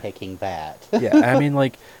Yeah. picking that? Yeah, I mean,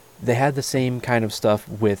 like, they had the same kind of stuff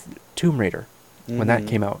with Tomb Raider when that Mhm.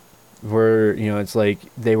 came out. Where, it's like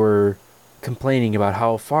they were complaining about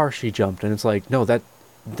how far she jumped. And it's like, no,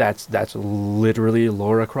 that's literally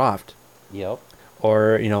Laura Croft. Yep.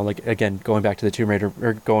 Or, like, again, going back to the Tomb Raider,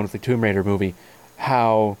 or going with the Tomb Raider movie,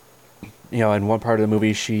 how, in one part of the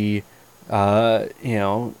movie she,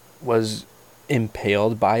 was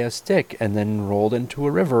impaled by a stick and then rolled into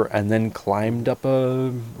a river and then climbed up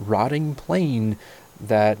a rotting plane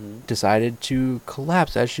that Mhm. decided to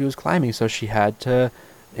collapse as she was climbing. So she had to,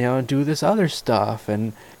 do this other stuff.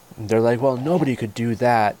 And they're like, well, nobody could do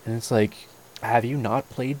that. And it's like, have you not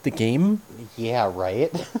played the game? Yeah,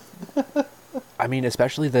 right? I mean,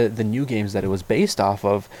 especially the new games that it was based off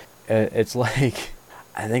of. It's like,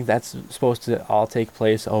 I think that's supposed to all take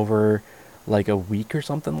place over like a week or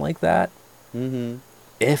something like that. Mm-hmm.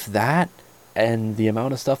 If that, and the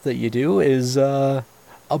amount of stuff that you do is a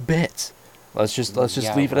bit. Let's just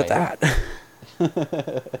Yeah, leave it at right.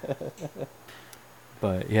 that.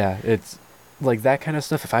 But yeah, it's like that kind of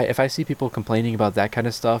stuff. If I see people complaining about that kind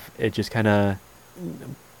of stuff, it just kind of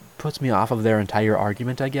puts me off of their entire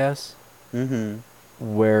argument, I guess. Mm-hmm.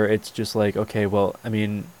 where it's just like, okay, well, I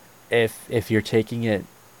mean, if you're taking it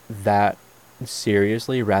that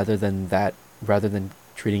seriously rather than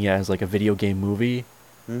treating it as like a video game movie,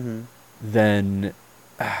 Mm-hmm. then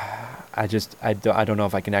I don't know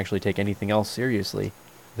if I can actually take anything else seriously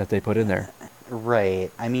that they put in there.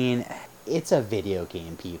 Right. I mean, it's a video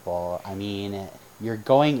game, people. I mean, you're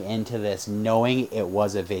going into this knowing it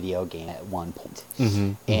was a video game at one point.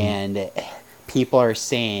 Mm-hmm, And people are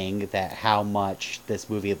saying that how much this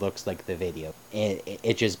movie looks like the video.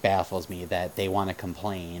 It just baffles me that they want to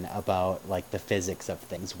complain about like the physics of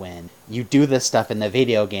things when you do this stuff in the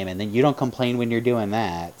video game and then you don't complain when you're doing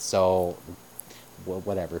that. So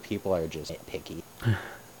whatever, people are just picky. A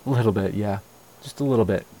little bit, yeah, just a little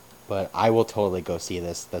bit. But I will totally go see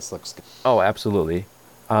this. This looks good. Oh, absolutely.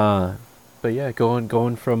 But yeah,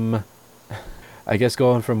 going from, I guess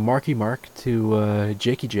going from Marky Mark to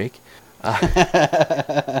Jakey Jake.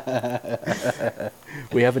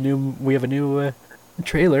 We have a new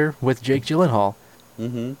trailer with Jake Gyllenhaal.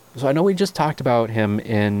 Mm-hmm. So I know we just talked about him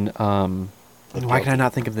in why can I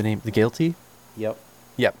not think of the name? The Guilty? Yep.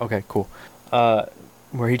 Yep. Okay. Cool.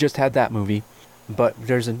 Where he just had that movie, but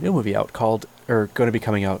there's a new movie out going to be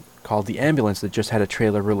coming out called The Ambulance that just had a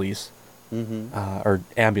trailer release. Mm-hmm. Or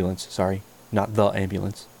Ambulance, sorry, not The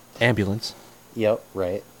Ambulance. Ambulance. Yep.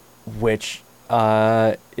 Right. Which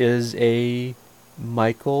is a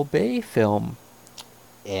Michael Bay film.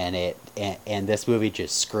 And this movie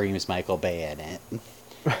just screams Michael Bay in it.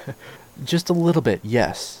 Just a little bit,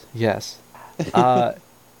 yes.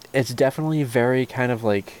 It's definitely very kind of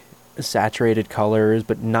like saturated colors,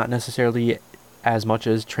 but not necessarily as much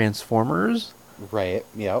as Transformers. Right.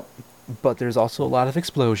 Yep. But there's also a lot of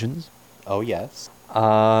explosions. Oh yes.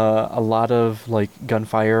 A lot of like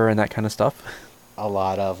gunfire and that kind of stuff. A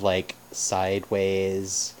lot of like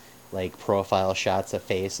sideways, like profile shots of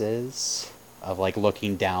faces, of like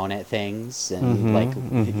looking down at things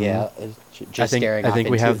and yeah, just staring off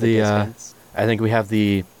into the distance. I think we have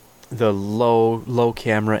the low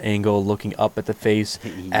camera angle looking up at the face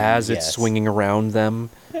as it's swinging around them.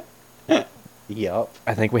 Yep.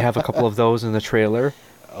 I think we have a couple of those in the trailer.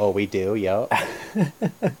 Oh, we do. Yep.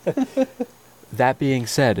 That being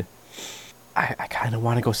said, I kind of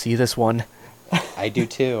want to go see this one. I do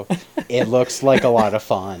too. It looks like a lot of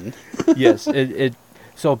fun. Yes, it.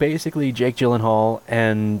 So basically, Jake Gyllenhaal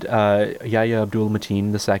and Yahya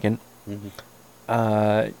Abdul-Mateen II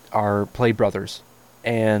are play brothers,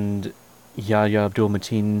 and Yahya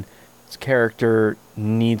Abdul-Mateen's character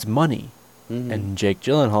needs money, and Jake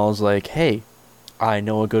Gyllenhaal's like, "Hey, I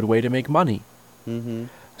know a good way to make money."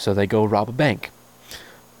 So they go rob a bank.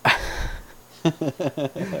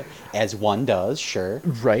 As one does, sure.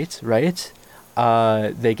 Right.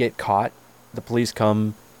 They get caught. The police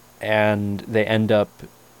come, and they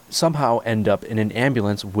somehow end up in an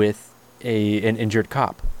ambulance with an injured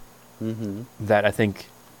cop. That I think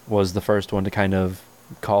was the first one to kind of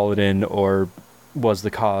call it in, or was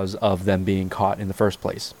the cause of them being caught in the first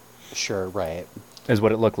place. Sure, right. Is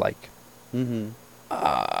what it looked like.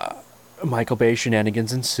 Michael Bay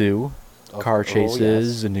shenanigans ensue. Car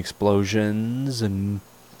chases and explosions and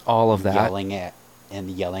all of that.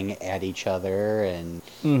 Yelling at each other and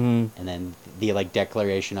then the like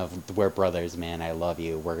declaration of "We're brothers, man. I love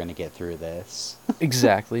you. We're gonna get through this."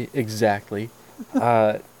 Exactly.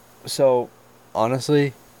 So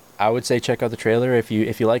honestly, I would say check out the trailer if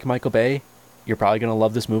you like Michael Bay. You're probably gonna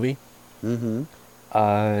love this movie. If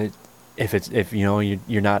you know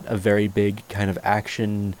you're not a very big kind of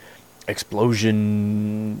action,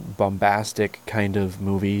 explosion, bombastic kind of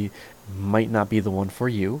movie, might not be the one for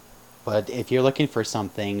you. But if you're looking for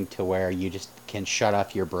something to where you just can shut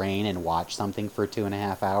off your brain and watch something for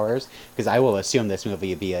 2.5 hours, because I will assume this movie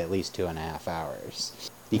would be at least 2.5 hours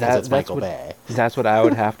because it's Michael Bay. That's what I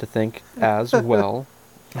would have to think as well.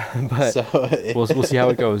 But we'll see how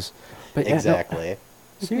it goes. But exactly. Yeah,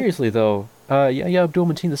 no, seriously though, Yahya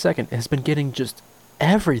Abdul-Mateen II has been getting just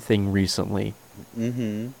everything recently.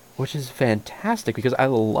 Which is fantastic because I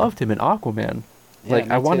loved him in Aquaman. Yeah,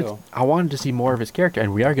 like I wanted to see more of his character,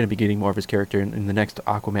 and we are going to be getting more of his character in the next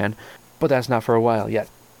Aquaman, but that's not for a while yet.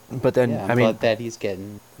 But then I'm glad that he's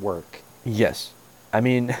getting work. Yes, I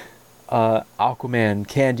mean, Aquaman,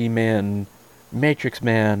 Candyman, Matrix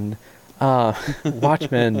Man,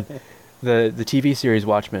 Watchmen, the TV series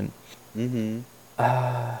Watchmen.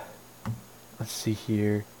 Let's see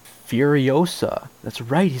here. Furiosa. That's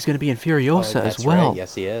right. He's going to be in Furiosa as well. Right.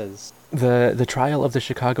 Yes, he is. The Trial of the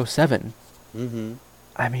Chicago 7.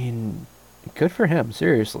 I mean, good for him.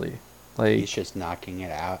 Seriously, like he's just knocking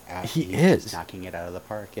it out. He's just knocking it out of the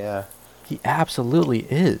park. Yeah. He absolutely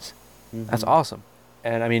is. That's awesome.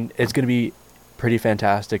 And I mean, it's going to be pretty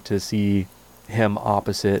fantastic to see him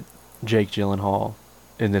opposite Jake Gyllenhaal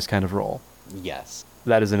in this kind of role. Yes.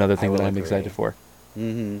 That is another thing that I'm agree. excited for.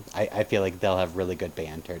 I feel like they'll have really good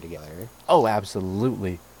banter together. Oh,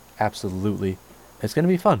 absolutely. Absolutely. It's going to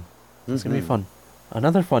be fun. It's going to be fun.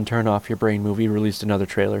 Another fun Turn Off Your Brain movie released another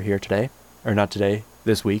trailer here today. Or not today,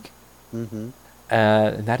 this week. And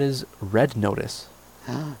that is Red Notice.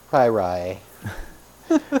 Rye.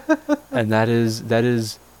 And that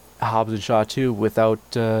is Hobbs and Shaw 2 without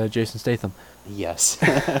Jason Statham. Yes.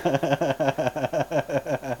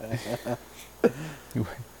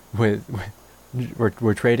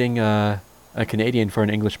 We're trading a Canadian for an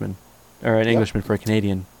Englishman, or an Englishman for a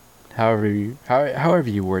Canadian. However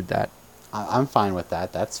you word that. I'm fine with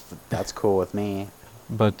that. That's cool with me.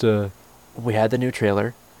 But we had the new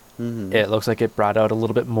trailer. It looks like it brought out a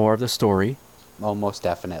little bit more of the story. Oh, most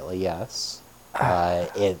definitely, yes.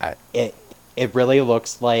 It really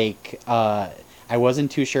looks like I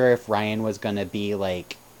wasn't too sure if Ryan was gonna be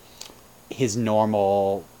like his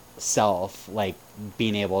normal self, like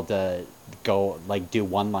being able to go like do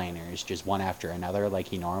one-liners just one after another like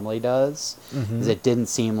he normally does. 'Cause it didn't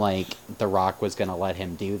seem like The Rock was gonna let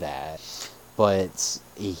him do that. But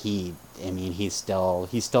he's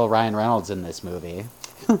still Ryan Reynolds in this movie.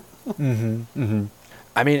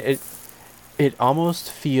 I mean, it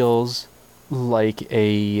almost feels like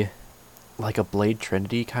a Blade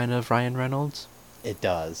Trinity kind of Ryan Reynolds. It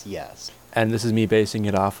does, yes. And this is me basing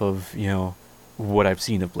it off of, what I've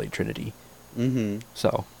seen of Blade Trinity.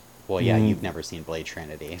 So. Well, yeah, you've never seen Blade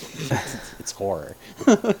Trinity. It's horror.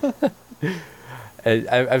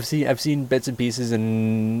 I've seen bits and pieces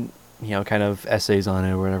and kind of essays on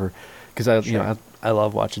it or whatever, because I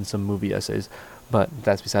love watching some movie essays, but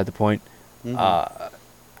that's beside the point.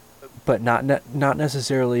 But not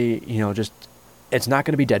necessarily, just it's not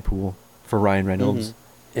going to be Deadpool for Ryan Reynolds,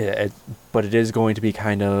 but it is going to be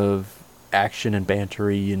kind of action and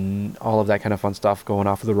bantery and all of that kind of fun stuff going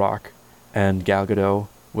off of The Rock and Gal Gadot,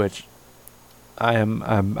 which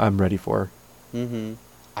I'm ready for.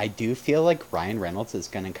 I do feel like Ryan Reynolds is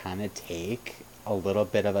going to kind of take a little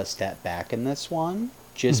bit of a step back in this one,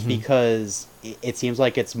 just because it seems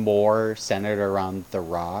like it's more centered around The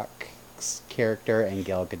Rock's character and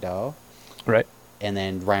Gal Gadot. Right. And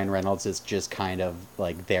then Ryan Reynolds is just kind of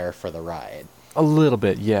like there for the ride. A little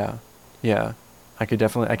bit, yeah. Yeah. I can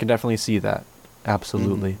definitely see that.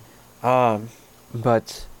 Absolutely.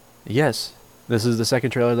 But yes, this is the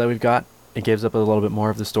second trailer that we've got. It gives up a little bit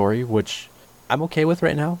more of the story, which I'm okay with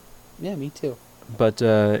right now. Yeah, me too. But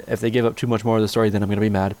if they give up too much more of the story, then I'm going to be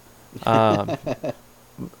mad.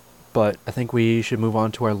 But I think we should move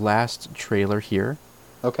on to our last trailer here.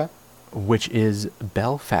 Okay. Which is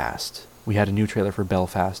Belfast. We had a new trailer for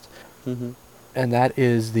Belfast. And that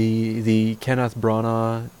is the Kenneth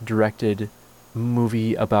Branagh directed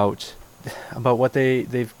movie about what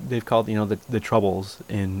they've called the troubles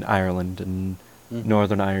in Ireland and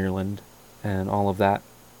Northern Ireland and all of that.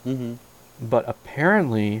 But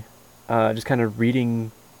apparently, just kind of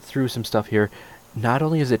reading through some stuff here, not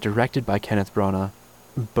only is it directed by Kenneth Branagh,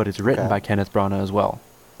 but it's written by Kenneth Branagh as well.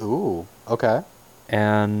 Ooh, okay.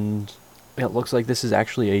 And it looks like this is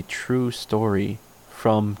actually a true story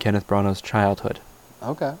from Kenneth Branagh's childhood.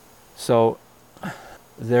 Okay. So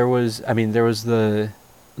there was the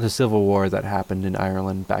Civil War that happened in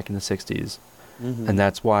Ireland back in the 60s. And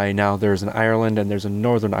that's why now there's an Ireland and there's a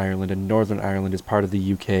Northern Ireland, and Northern Ireland is part of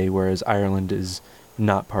the UK, whereas Ireland is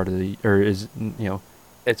not part of is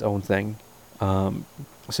its own thing. So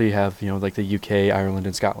you have like the UK, Ireland,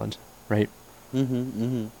 and Scotland, right?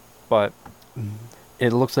 But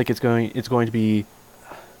it looks like it's going to be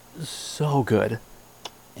so good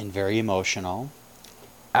and very emotional.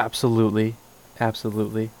 Absolutely,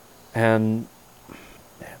 and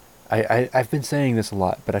I've been saying this a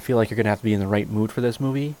lot, but I feel like you're gonna have to be in the right mood for this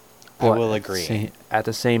movie. I will agree. At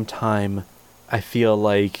the same time, I feel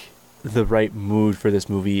like the right mood for this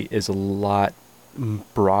movie is a lot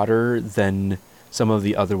broader than some of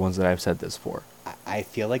the other ones that I've said this for. I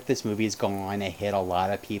feel like this movie is going to hit a lot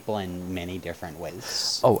of people in many different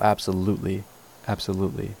ways. Oh, absolutely.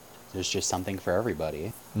 There's just something for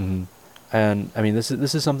everybody. And I mean, this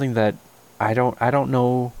is something that I don't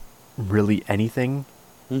know really anything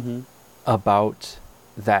about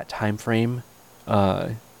that time frame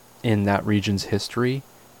in that region's history.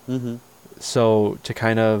 So to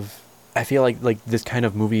kind of, I feel like this kind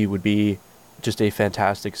of movie would be just a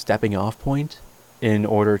fantastic stepping off point in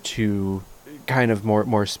order to kind of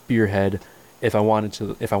more spearhead if I want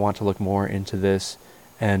to look more into this.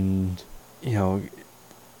 And I'm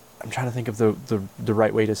trying to think of the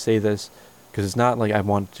right way to say this, because it's not like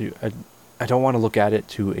I I don't want to look at it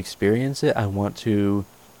to experience it. I want to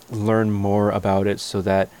learn more about it so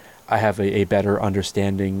that I have a better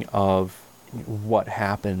understanding of what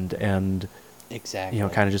happened and Exactly.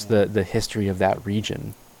 kind of just the history of that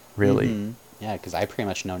region, really. Mm-hmm. Yeah, because I pretty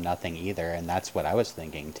much know nothing either, and that's what I was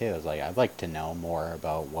thinking too. Is like I'd like to know more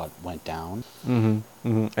about what went down. And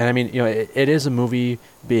I mean, it is a movie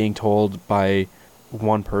being told by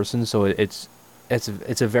one person, so it's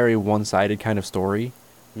a very one-sided kind of story.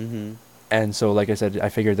 Mm-hmm. And so, like I said, I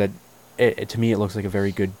figured that to me it looks like a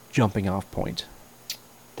very good jumping off point.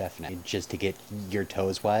 Definitely, just to get your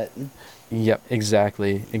toes wet. Yep,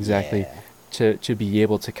 exactly. Yeah. To be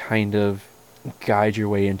able to kind of guide your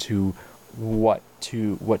way into what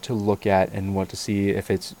to look at and what to see, if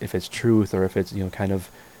it's truth or if it's kind of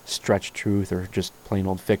stretched truth or just plain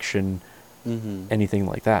old fiction, anything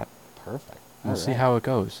like that. Perfect. We'll see how it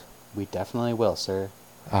goes. We definitely will, sir.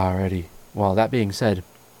 Alrighty. Well, that being said,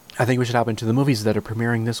 I think we should hop into the movies that are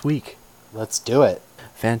premiering this week. Let's do it.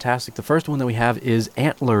 Fantastic. The first one that we have is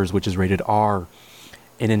Antlers, which is rated R.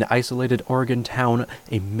 In an isolated Oregon town,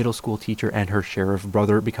 a middle school teacher and her sheriff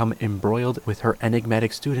brother become embroiled with her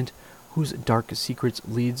enigmatic student, whose dark secrets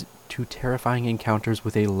leads to terrifying encounters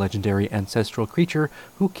with a legendary ancestral creature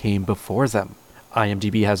who came before them.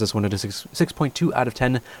 IMDb has this one at a 6.2 out of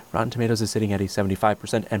 10. Rotten Tomatoes is sitting at a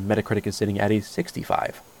 75%, and Metacritic is sitting at a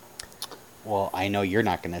 65. Well, I know you're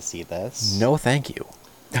not going to see this. No, thank you.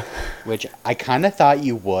 Which I kind of thought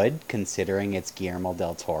you would, considering it's Guillermo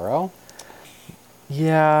del Toro.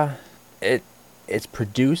 Yeah, it's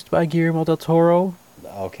produced by Guillermo del Toro.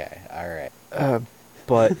 Okay, all right.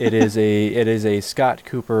 But it is a Scott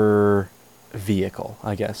Cooper vehicle,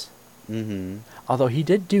 I guess. Mm-hmm. Although he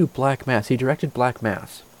did do Black Mass. He directed Black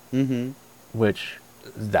Mass. Mm-hmm. Which,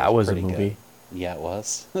 that was a Pretty movie. Good. Yeah, it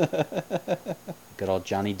was. Good old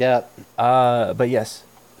Johnny Depp. But yes,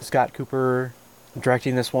 Scott Cooper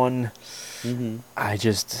directing this one. Mm-hmm.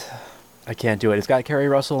 I can't do it. It's got Kerry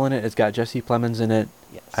Russell in it. It's got Jesse Plemons in it.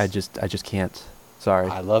 Yes. I just can't. Sorry.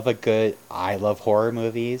 I love horror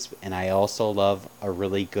movies, and I also love a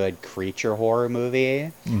really good creature horror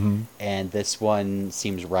movie. Mm-hmm. And this one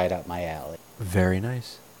seems right up my alley. Very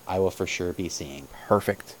nice. I will for sure be seeing.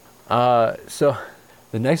 Perfect. So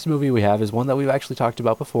the next movie we have is one that we've actually talked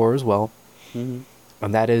about before as well. Mm-hmm.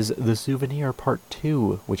 And that is The Souvenir Part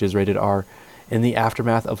 2, which is rated R. In the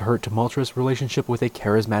aftermath of her tumultuous relationship with a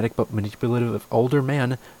charismatic but manipulative older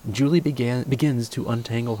man, Julie begins to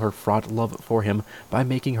untangle her fraught love for him by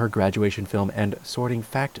making her graduation film and sorting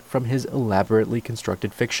fact from his elaborately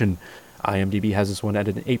constructed fiction. IMDb has this one at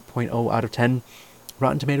an 8.0 out of 10.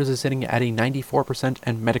 Rotten Tomatoes is sitting at a 94%,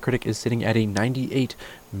 and Metacritic is sitting at a 98.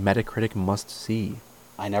 Metacritic must see.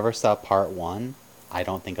 I never saw part 1. I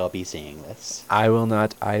don't think I'll be seeing this. I will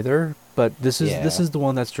not either, but this is the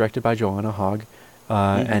one that's directed by Joanna Hogg,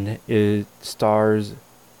 and it stars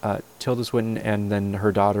Tilda Swinton, and then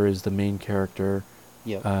her daughter is the main character,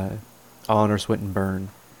 Yep. Eleanor Swinton Byrne.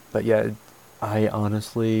 But yeah, I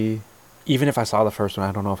honestly, even if I saw the first one,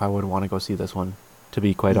 I don't know if I would want to go see this one, to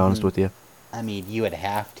be quite honest with you. I mean, you would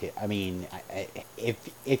have to. I mean,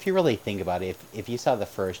 if you really think about it, if you saw the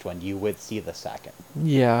first one, you would see the second.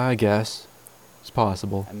 Yeah, I guess. It's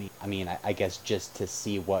possible. I guess just to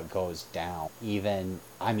see what goes down.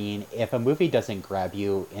 If a movie doesn't grab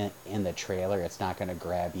you in the trailer, it's not going to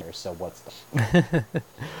grab you. So what's the...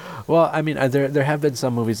 Well, I mean, there have been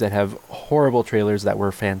some movies that have horrible trailers that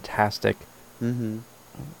were fantastic. Mm-hmm.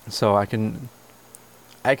 So I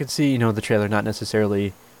could see, the trailer not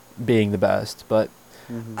necessarily being the best, but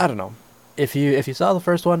I don't know. If you saw the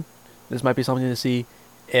first one, this might be something to see.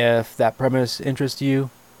 If that premise interests you,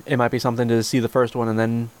 it might be something to see the first one and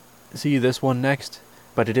then see this one next.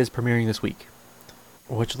 But it is premiering this week,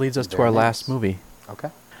 which leads us to our last movie. Okay.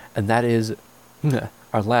 And that is,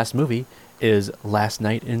 our last movie is Last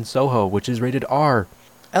Night in Soho, which is rated R.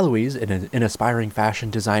 Eloise, an aspiring fashion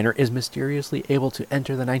designer, is mysteriously able to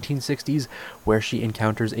enter the 1960s, where she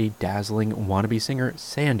encounters a dazzling wannabe singer,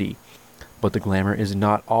 Sandy. But the glamour is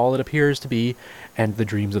not all it appears to be, and the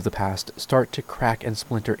dreams of the past start to crack and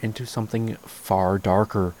splinter into something far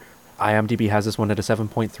darker. IMDb has this one at a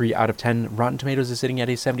 7.3 out of 10. Rotten Tomatoes is sitting at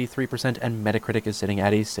a 73%, and Metacritic is sitting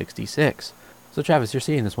at a 66. So Travis, you're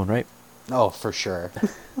seeing this one, right? Oh, for sure.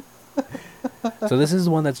 So this is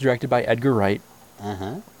the one that's directed by Edgar Wright.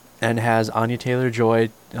 Uh-huh. And has Anya Taylor-Joy,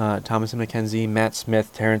 Thomasin McKenzie, Matt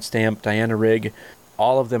Smith, Terrence Stamp, Diana Rigg.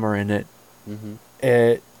 All of them are in it. Mm-hmm.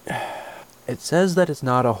 It says that it's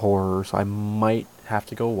not a horror, so I might have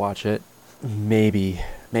to go watch it. Maybe.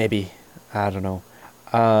 I don't know.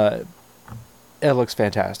 It looks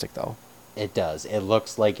fantastic, though. It does. It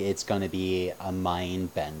looks like it's going to be a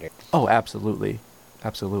mind bender. Oh, absolutely.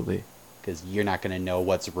 Absolutely. Because you're not going to know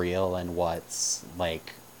what's real and what's,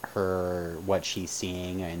 like, what she's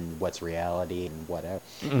seeing and what's reality and whatever.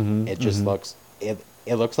 It just looks...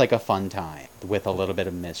 It looks like a fun time with a little bit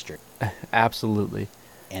of mystery. Absolutely.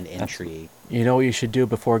 And intrigue. You know what you should do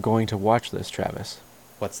before going to watch this, Travis?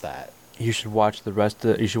 What's that? You should watch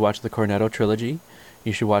you should watch the Cornetto trilogy.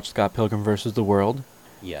 You should watch Scott Pilgrim vs. the World.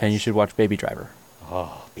 Yes. And you should watch Baby Driver.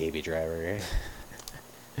 Oh, Baby Driver.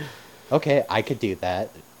 Okay, I could do that.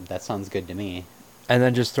 That sounds good to me. And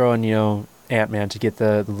then just throw in, Ant-Man to get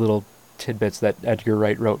the little tidbits that Edgar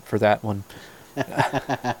Wright wrote for that one.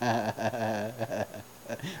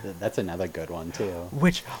 That's another good one, too.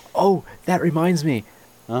 Which, that reminds me.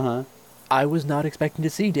 Uh-huh. I was not expecting to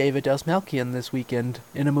see David Dastmalchian this weekend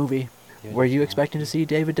in a movie. Were you expecting to see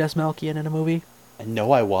David Dastmalchian in a movie?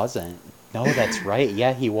 No, I wasn't. No, that's right.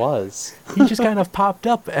 Yeah, he was. He just kind of popped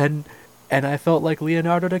up, and I felt like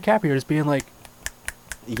Leonardo DiCaprio just being like...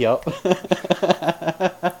 Yup.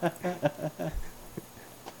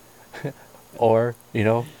 Or,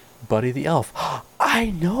 Buddy the Elf.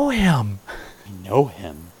 I know him! I know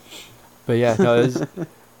him. But yeah,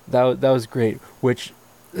 no, that was great.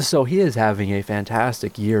 So he is having a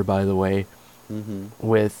fantastic year, by the way,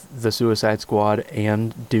 with The Suicide Squad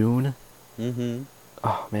and Dune.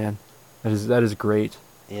 Oh man, that is great.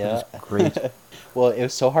 Yeah, that is great. Well, it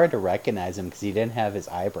was so hard to recognize him because he didn't have his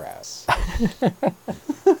eyebrows. I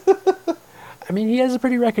mean, he has a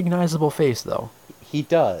pretty recognizable face, though. He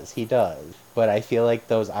does. But I feel like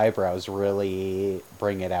those eyebrows really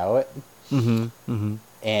bring it out.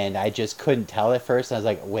 And I just couldn't tell at first. I was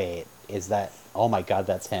like, wait, is that... Oh my god,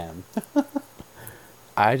 that's him.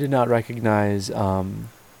 I did not recognize Stellan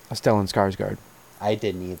Skarsgård. I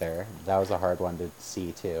didn't either. That was a hard one to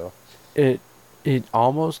see, too. It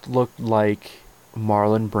almost looked like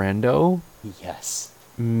Marlon Brando... Yes.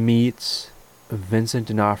 ...meets Vincent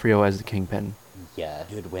D'Onofrio as the Kingpin. Yeah,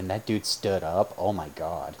 dude, when that dude stood up, oh my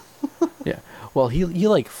god. Yeah. Well, he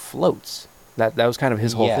like floats. That was kind of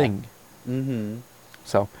his whole thing.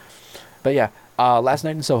 So, but yeah, Last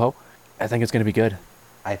Night in Soho, I think it's going to be good.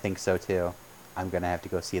 I think so too. I'm going to have to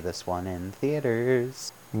go see this one in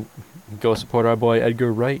theaters. Go support our boy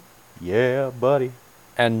Edgar Wright. Yeah, buddy.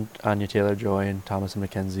 And Anya Taylor-Joy and Thomas and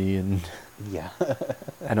Mackenzie and yeah,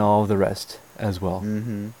 and all of the rest as well.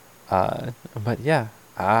 But yeah,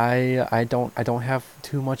 I don't have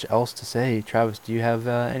too much else to say. Travis, do you have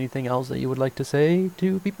anything else that you would like to say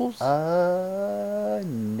to peoples?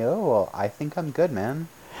 No, I think I'm good, man.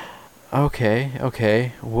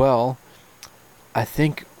 Okay. Well, I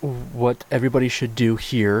think what everybody should do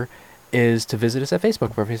here is to visit us at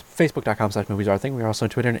Facebook. We're facebook.com/moviesaretthing. We're also on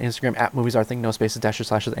Twitter and Instagram @moviesaretthing. No spaces, dashes,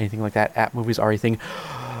 slashes, anything like that. @moviesaretthing.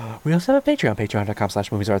 We also have a Patreon,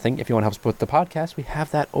 patreon.com/moviesaretthing. If you want to help support the podcast, we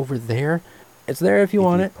have that over there. It's there if you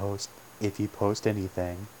want it. If you post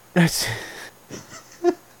anything.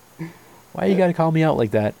 Why you gotta call me out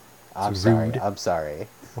like that? I'm sorry.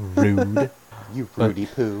 Rude. You Rudy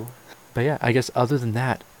Poo. But yeah, I guess other than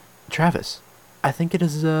that, Travis, I think it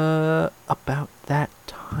is about that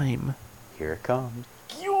time. Here it comes.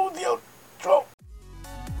 Cue the outro.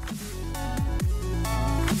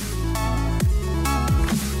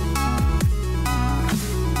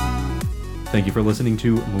 Thank you for listening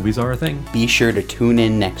to Movies Are a Thing. Be sure to tune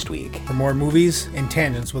in next week for more movies and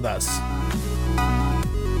tangents with us.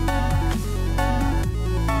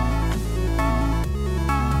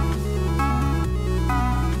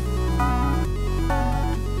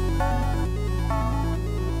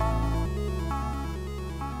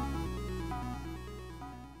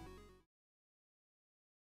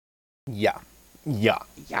 Yeah.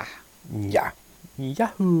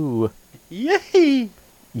 Yahoo! Yay!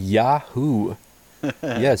 Yahoo!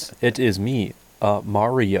 Yes, it is me,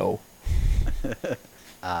 Mario.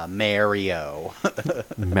 Mario.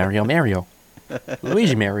 Mario.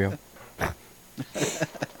 Luigi Mario.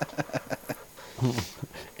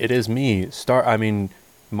 It is me,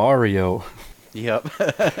 Mario. Yep.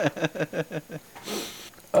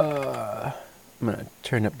 I'm gonna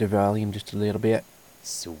turn up the volume just a little bit.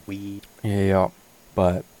 Sweet. Yeah,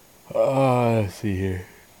 but let's see here.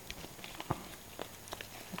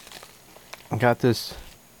 I got this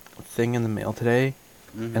thing in the mail today,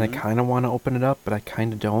 and I kind of want to open it up, but I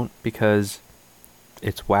kind of don't because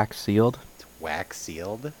it's wax sealed. It's wax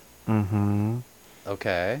sealed? Mm-hmm.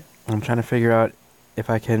 Okay. I'm trying to figure out if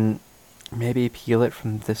I can maybe peel it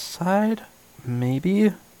from this side,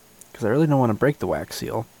 maybe, because I really don't want to break the wax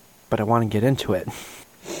seal, but I want to get into it.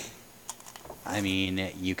 I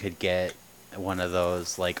mean, you could get one of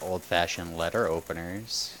those, like, old-fashioned letter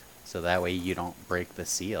openers. So that way you don't break the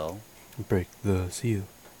seal. Break the seal.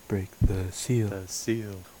 Break the seal. The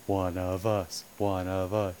seal. One of us. One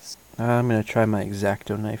of us. I'm going to try my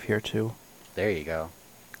X-Acto knife here too. There you go.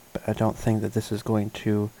 But I don't think that this is going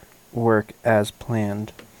to work as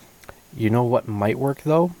planned. You know what might work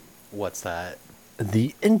though? What's that?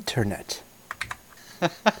 The internet.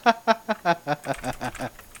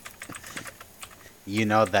 You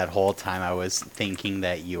know, that whole time I was thinking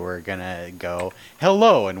that you were gonna go,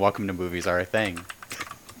 hello and welcome to Movies Are a Thing.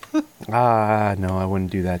 No, I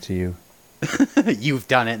wouldn't do that to you. You've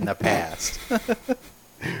done it in the past.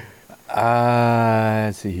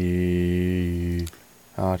 Let's see.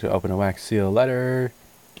 To open a wax seal letter.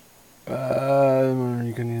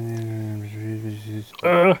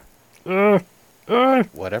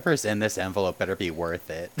 Whatever's in this envelope better be worth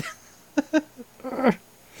it.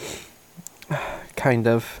 Kind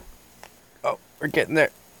of. Oh, we're getting there.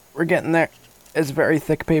 We're getting there. It's very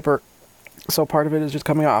thick paper, so part of it is just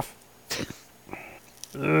coming off.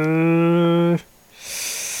 That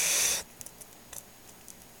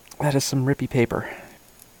is some rippy paper.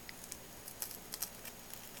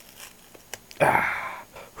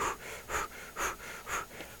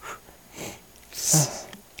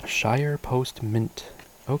 Shire Post Mint.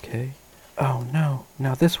 Okay. Oh no,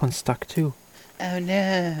 now this one's stuck too. Oh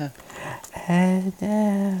no. Oh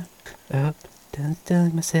no. Oh, done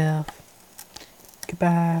stealing myself.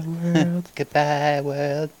 Goodbye, world. Goodbye,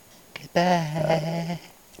 world. Goodbye.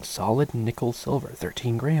 Solid nickel silver,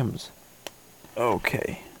 13 grams.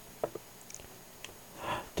 Okay.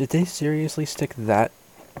 Did they seriously stick that?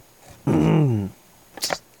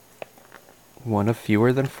 One of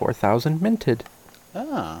fewer than 4,000 minted.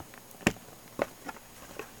 Ah.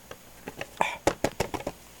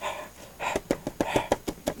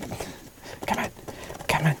 Come on.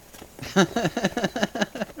 Come on.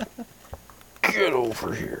 Get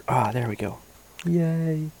over here. Ah, there we go.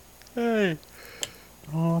 Yay. Hey.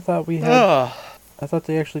 Oh, I thought we had... I thought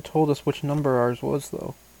they actually told us which number ours was,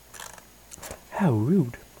 though. How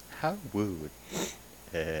rude. How rude.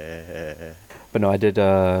 But no, I did,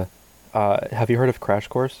 have you heard of Crash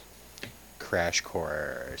Course? Crash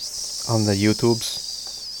Course. On the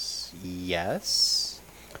YouTubes? Yes.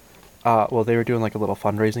 Well, they were doing like a little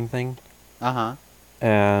fundraising thing. Uh-huh.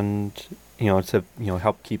 And, to,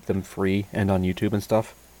 help keep them free and on YouTube and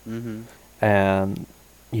stuff. Mm-hmm. And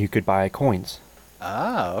you could buy coins.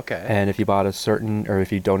 Ah, okay. And if you bought a certain, or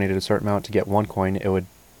if you donated a certain amount to get one coin, it would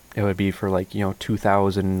be for like,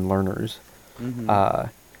 2,000 learners. Mm-hmm.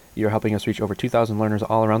 You're helping us reach over 2,000 learners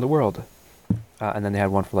all around the world. And then they had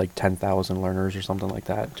one for like 10,000 learners or something like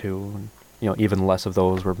that too. And, even less of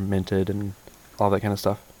those were minted and all that kind of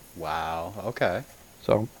stuff. Wow, okay.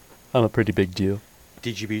 So, I'm a pretty big deal.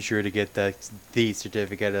 Did you be sure to get the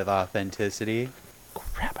certificate of authenticity?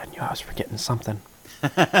 Crap, I knew I was forgetting something.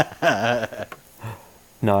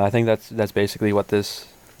 No, I think that's basically what the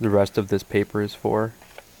rest of this paper is for.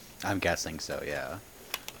 I'm guessing so, yeah.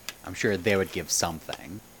 I'm sure they would give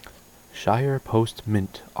something. Shire Post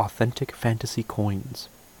Mint, authentic fantasy coins.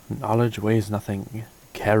 Knowledge weighs nothing.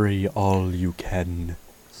 Carry all you can.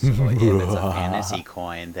 So if it's a fantasy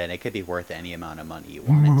coin, then it could be worth any amount of money you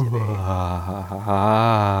want it to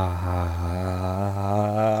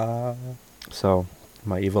be. So,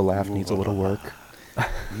 my evil laugh needs a little work.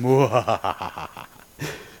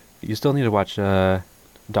 You still need to watch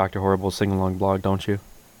Dr. Horrible's sing-along blog, don't you?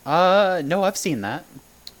 No, I've seen that.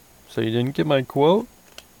 So you didn't get my quote?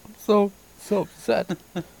 So upset.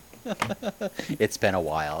 It's been a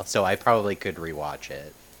while, so I probably could rewatch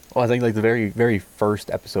it. Well, I think like the very, very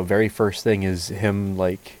first episode, very first thing is him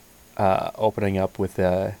like opening up with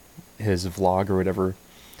his vlog or whatever.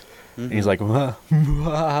 Mm-hmm. And he's like,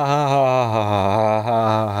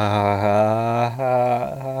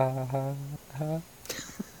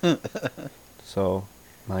 so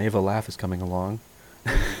my evil laugh is coming along.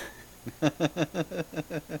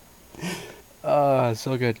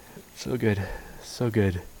 So good, so good, so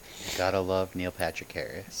good. Gotta love Neil Patrick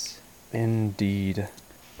Harris. Indeed.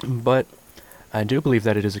 But I do believe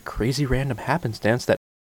that it is a crazy random happenstance that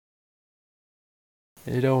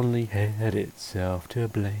it only had itself to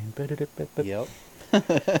blame. Yep.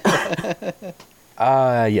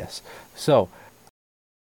 Yes. So,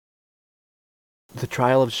 the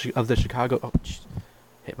trial of the Chicago... Oh,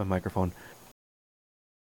 hit my microphone.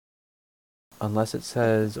 Unless it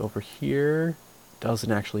says over here,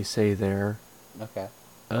 doesn't actually say there. Okay.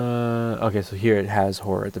 Okay, so here it has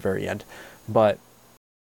horror at the very end. But...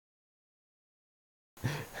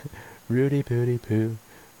 Rudy Pooty Poo,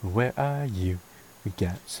 where are you? We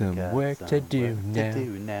got some work to do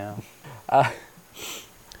now.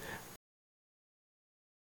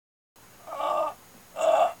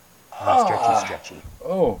 scratchy.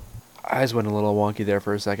 Oh, eyes went a little wonky there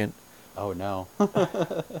for a second. Oh no.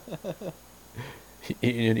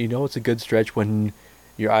 You know it's a good stretch when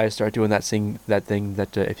your eyes start doing that thing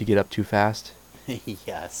that if you get up too fast.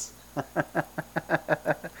 Yes.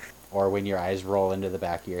 Or when your eyes roll into the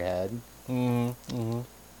back of your head. Mm-hmm.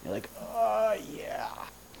 You're like, oh yeah.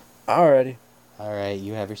 Alrighty. All right,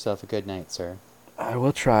 you have yourself a good night, sir. I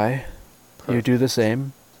will try. You Perfect. do the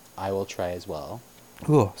same. I will try as well.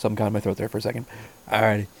 Ooh, something got in my throat there for a second.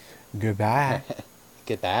 Alrighty. Goodbye.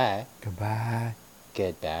 Goodbye. Goodbye.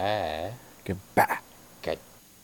 Goodbye. Goodbye.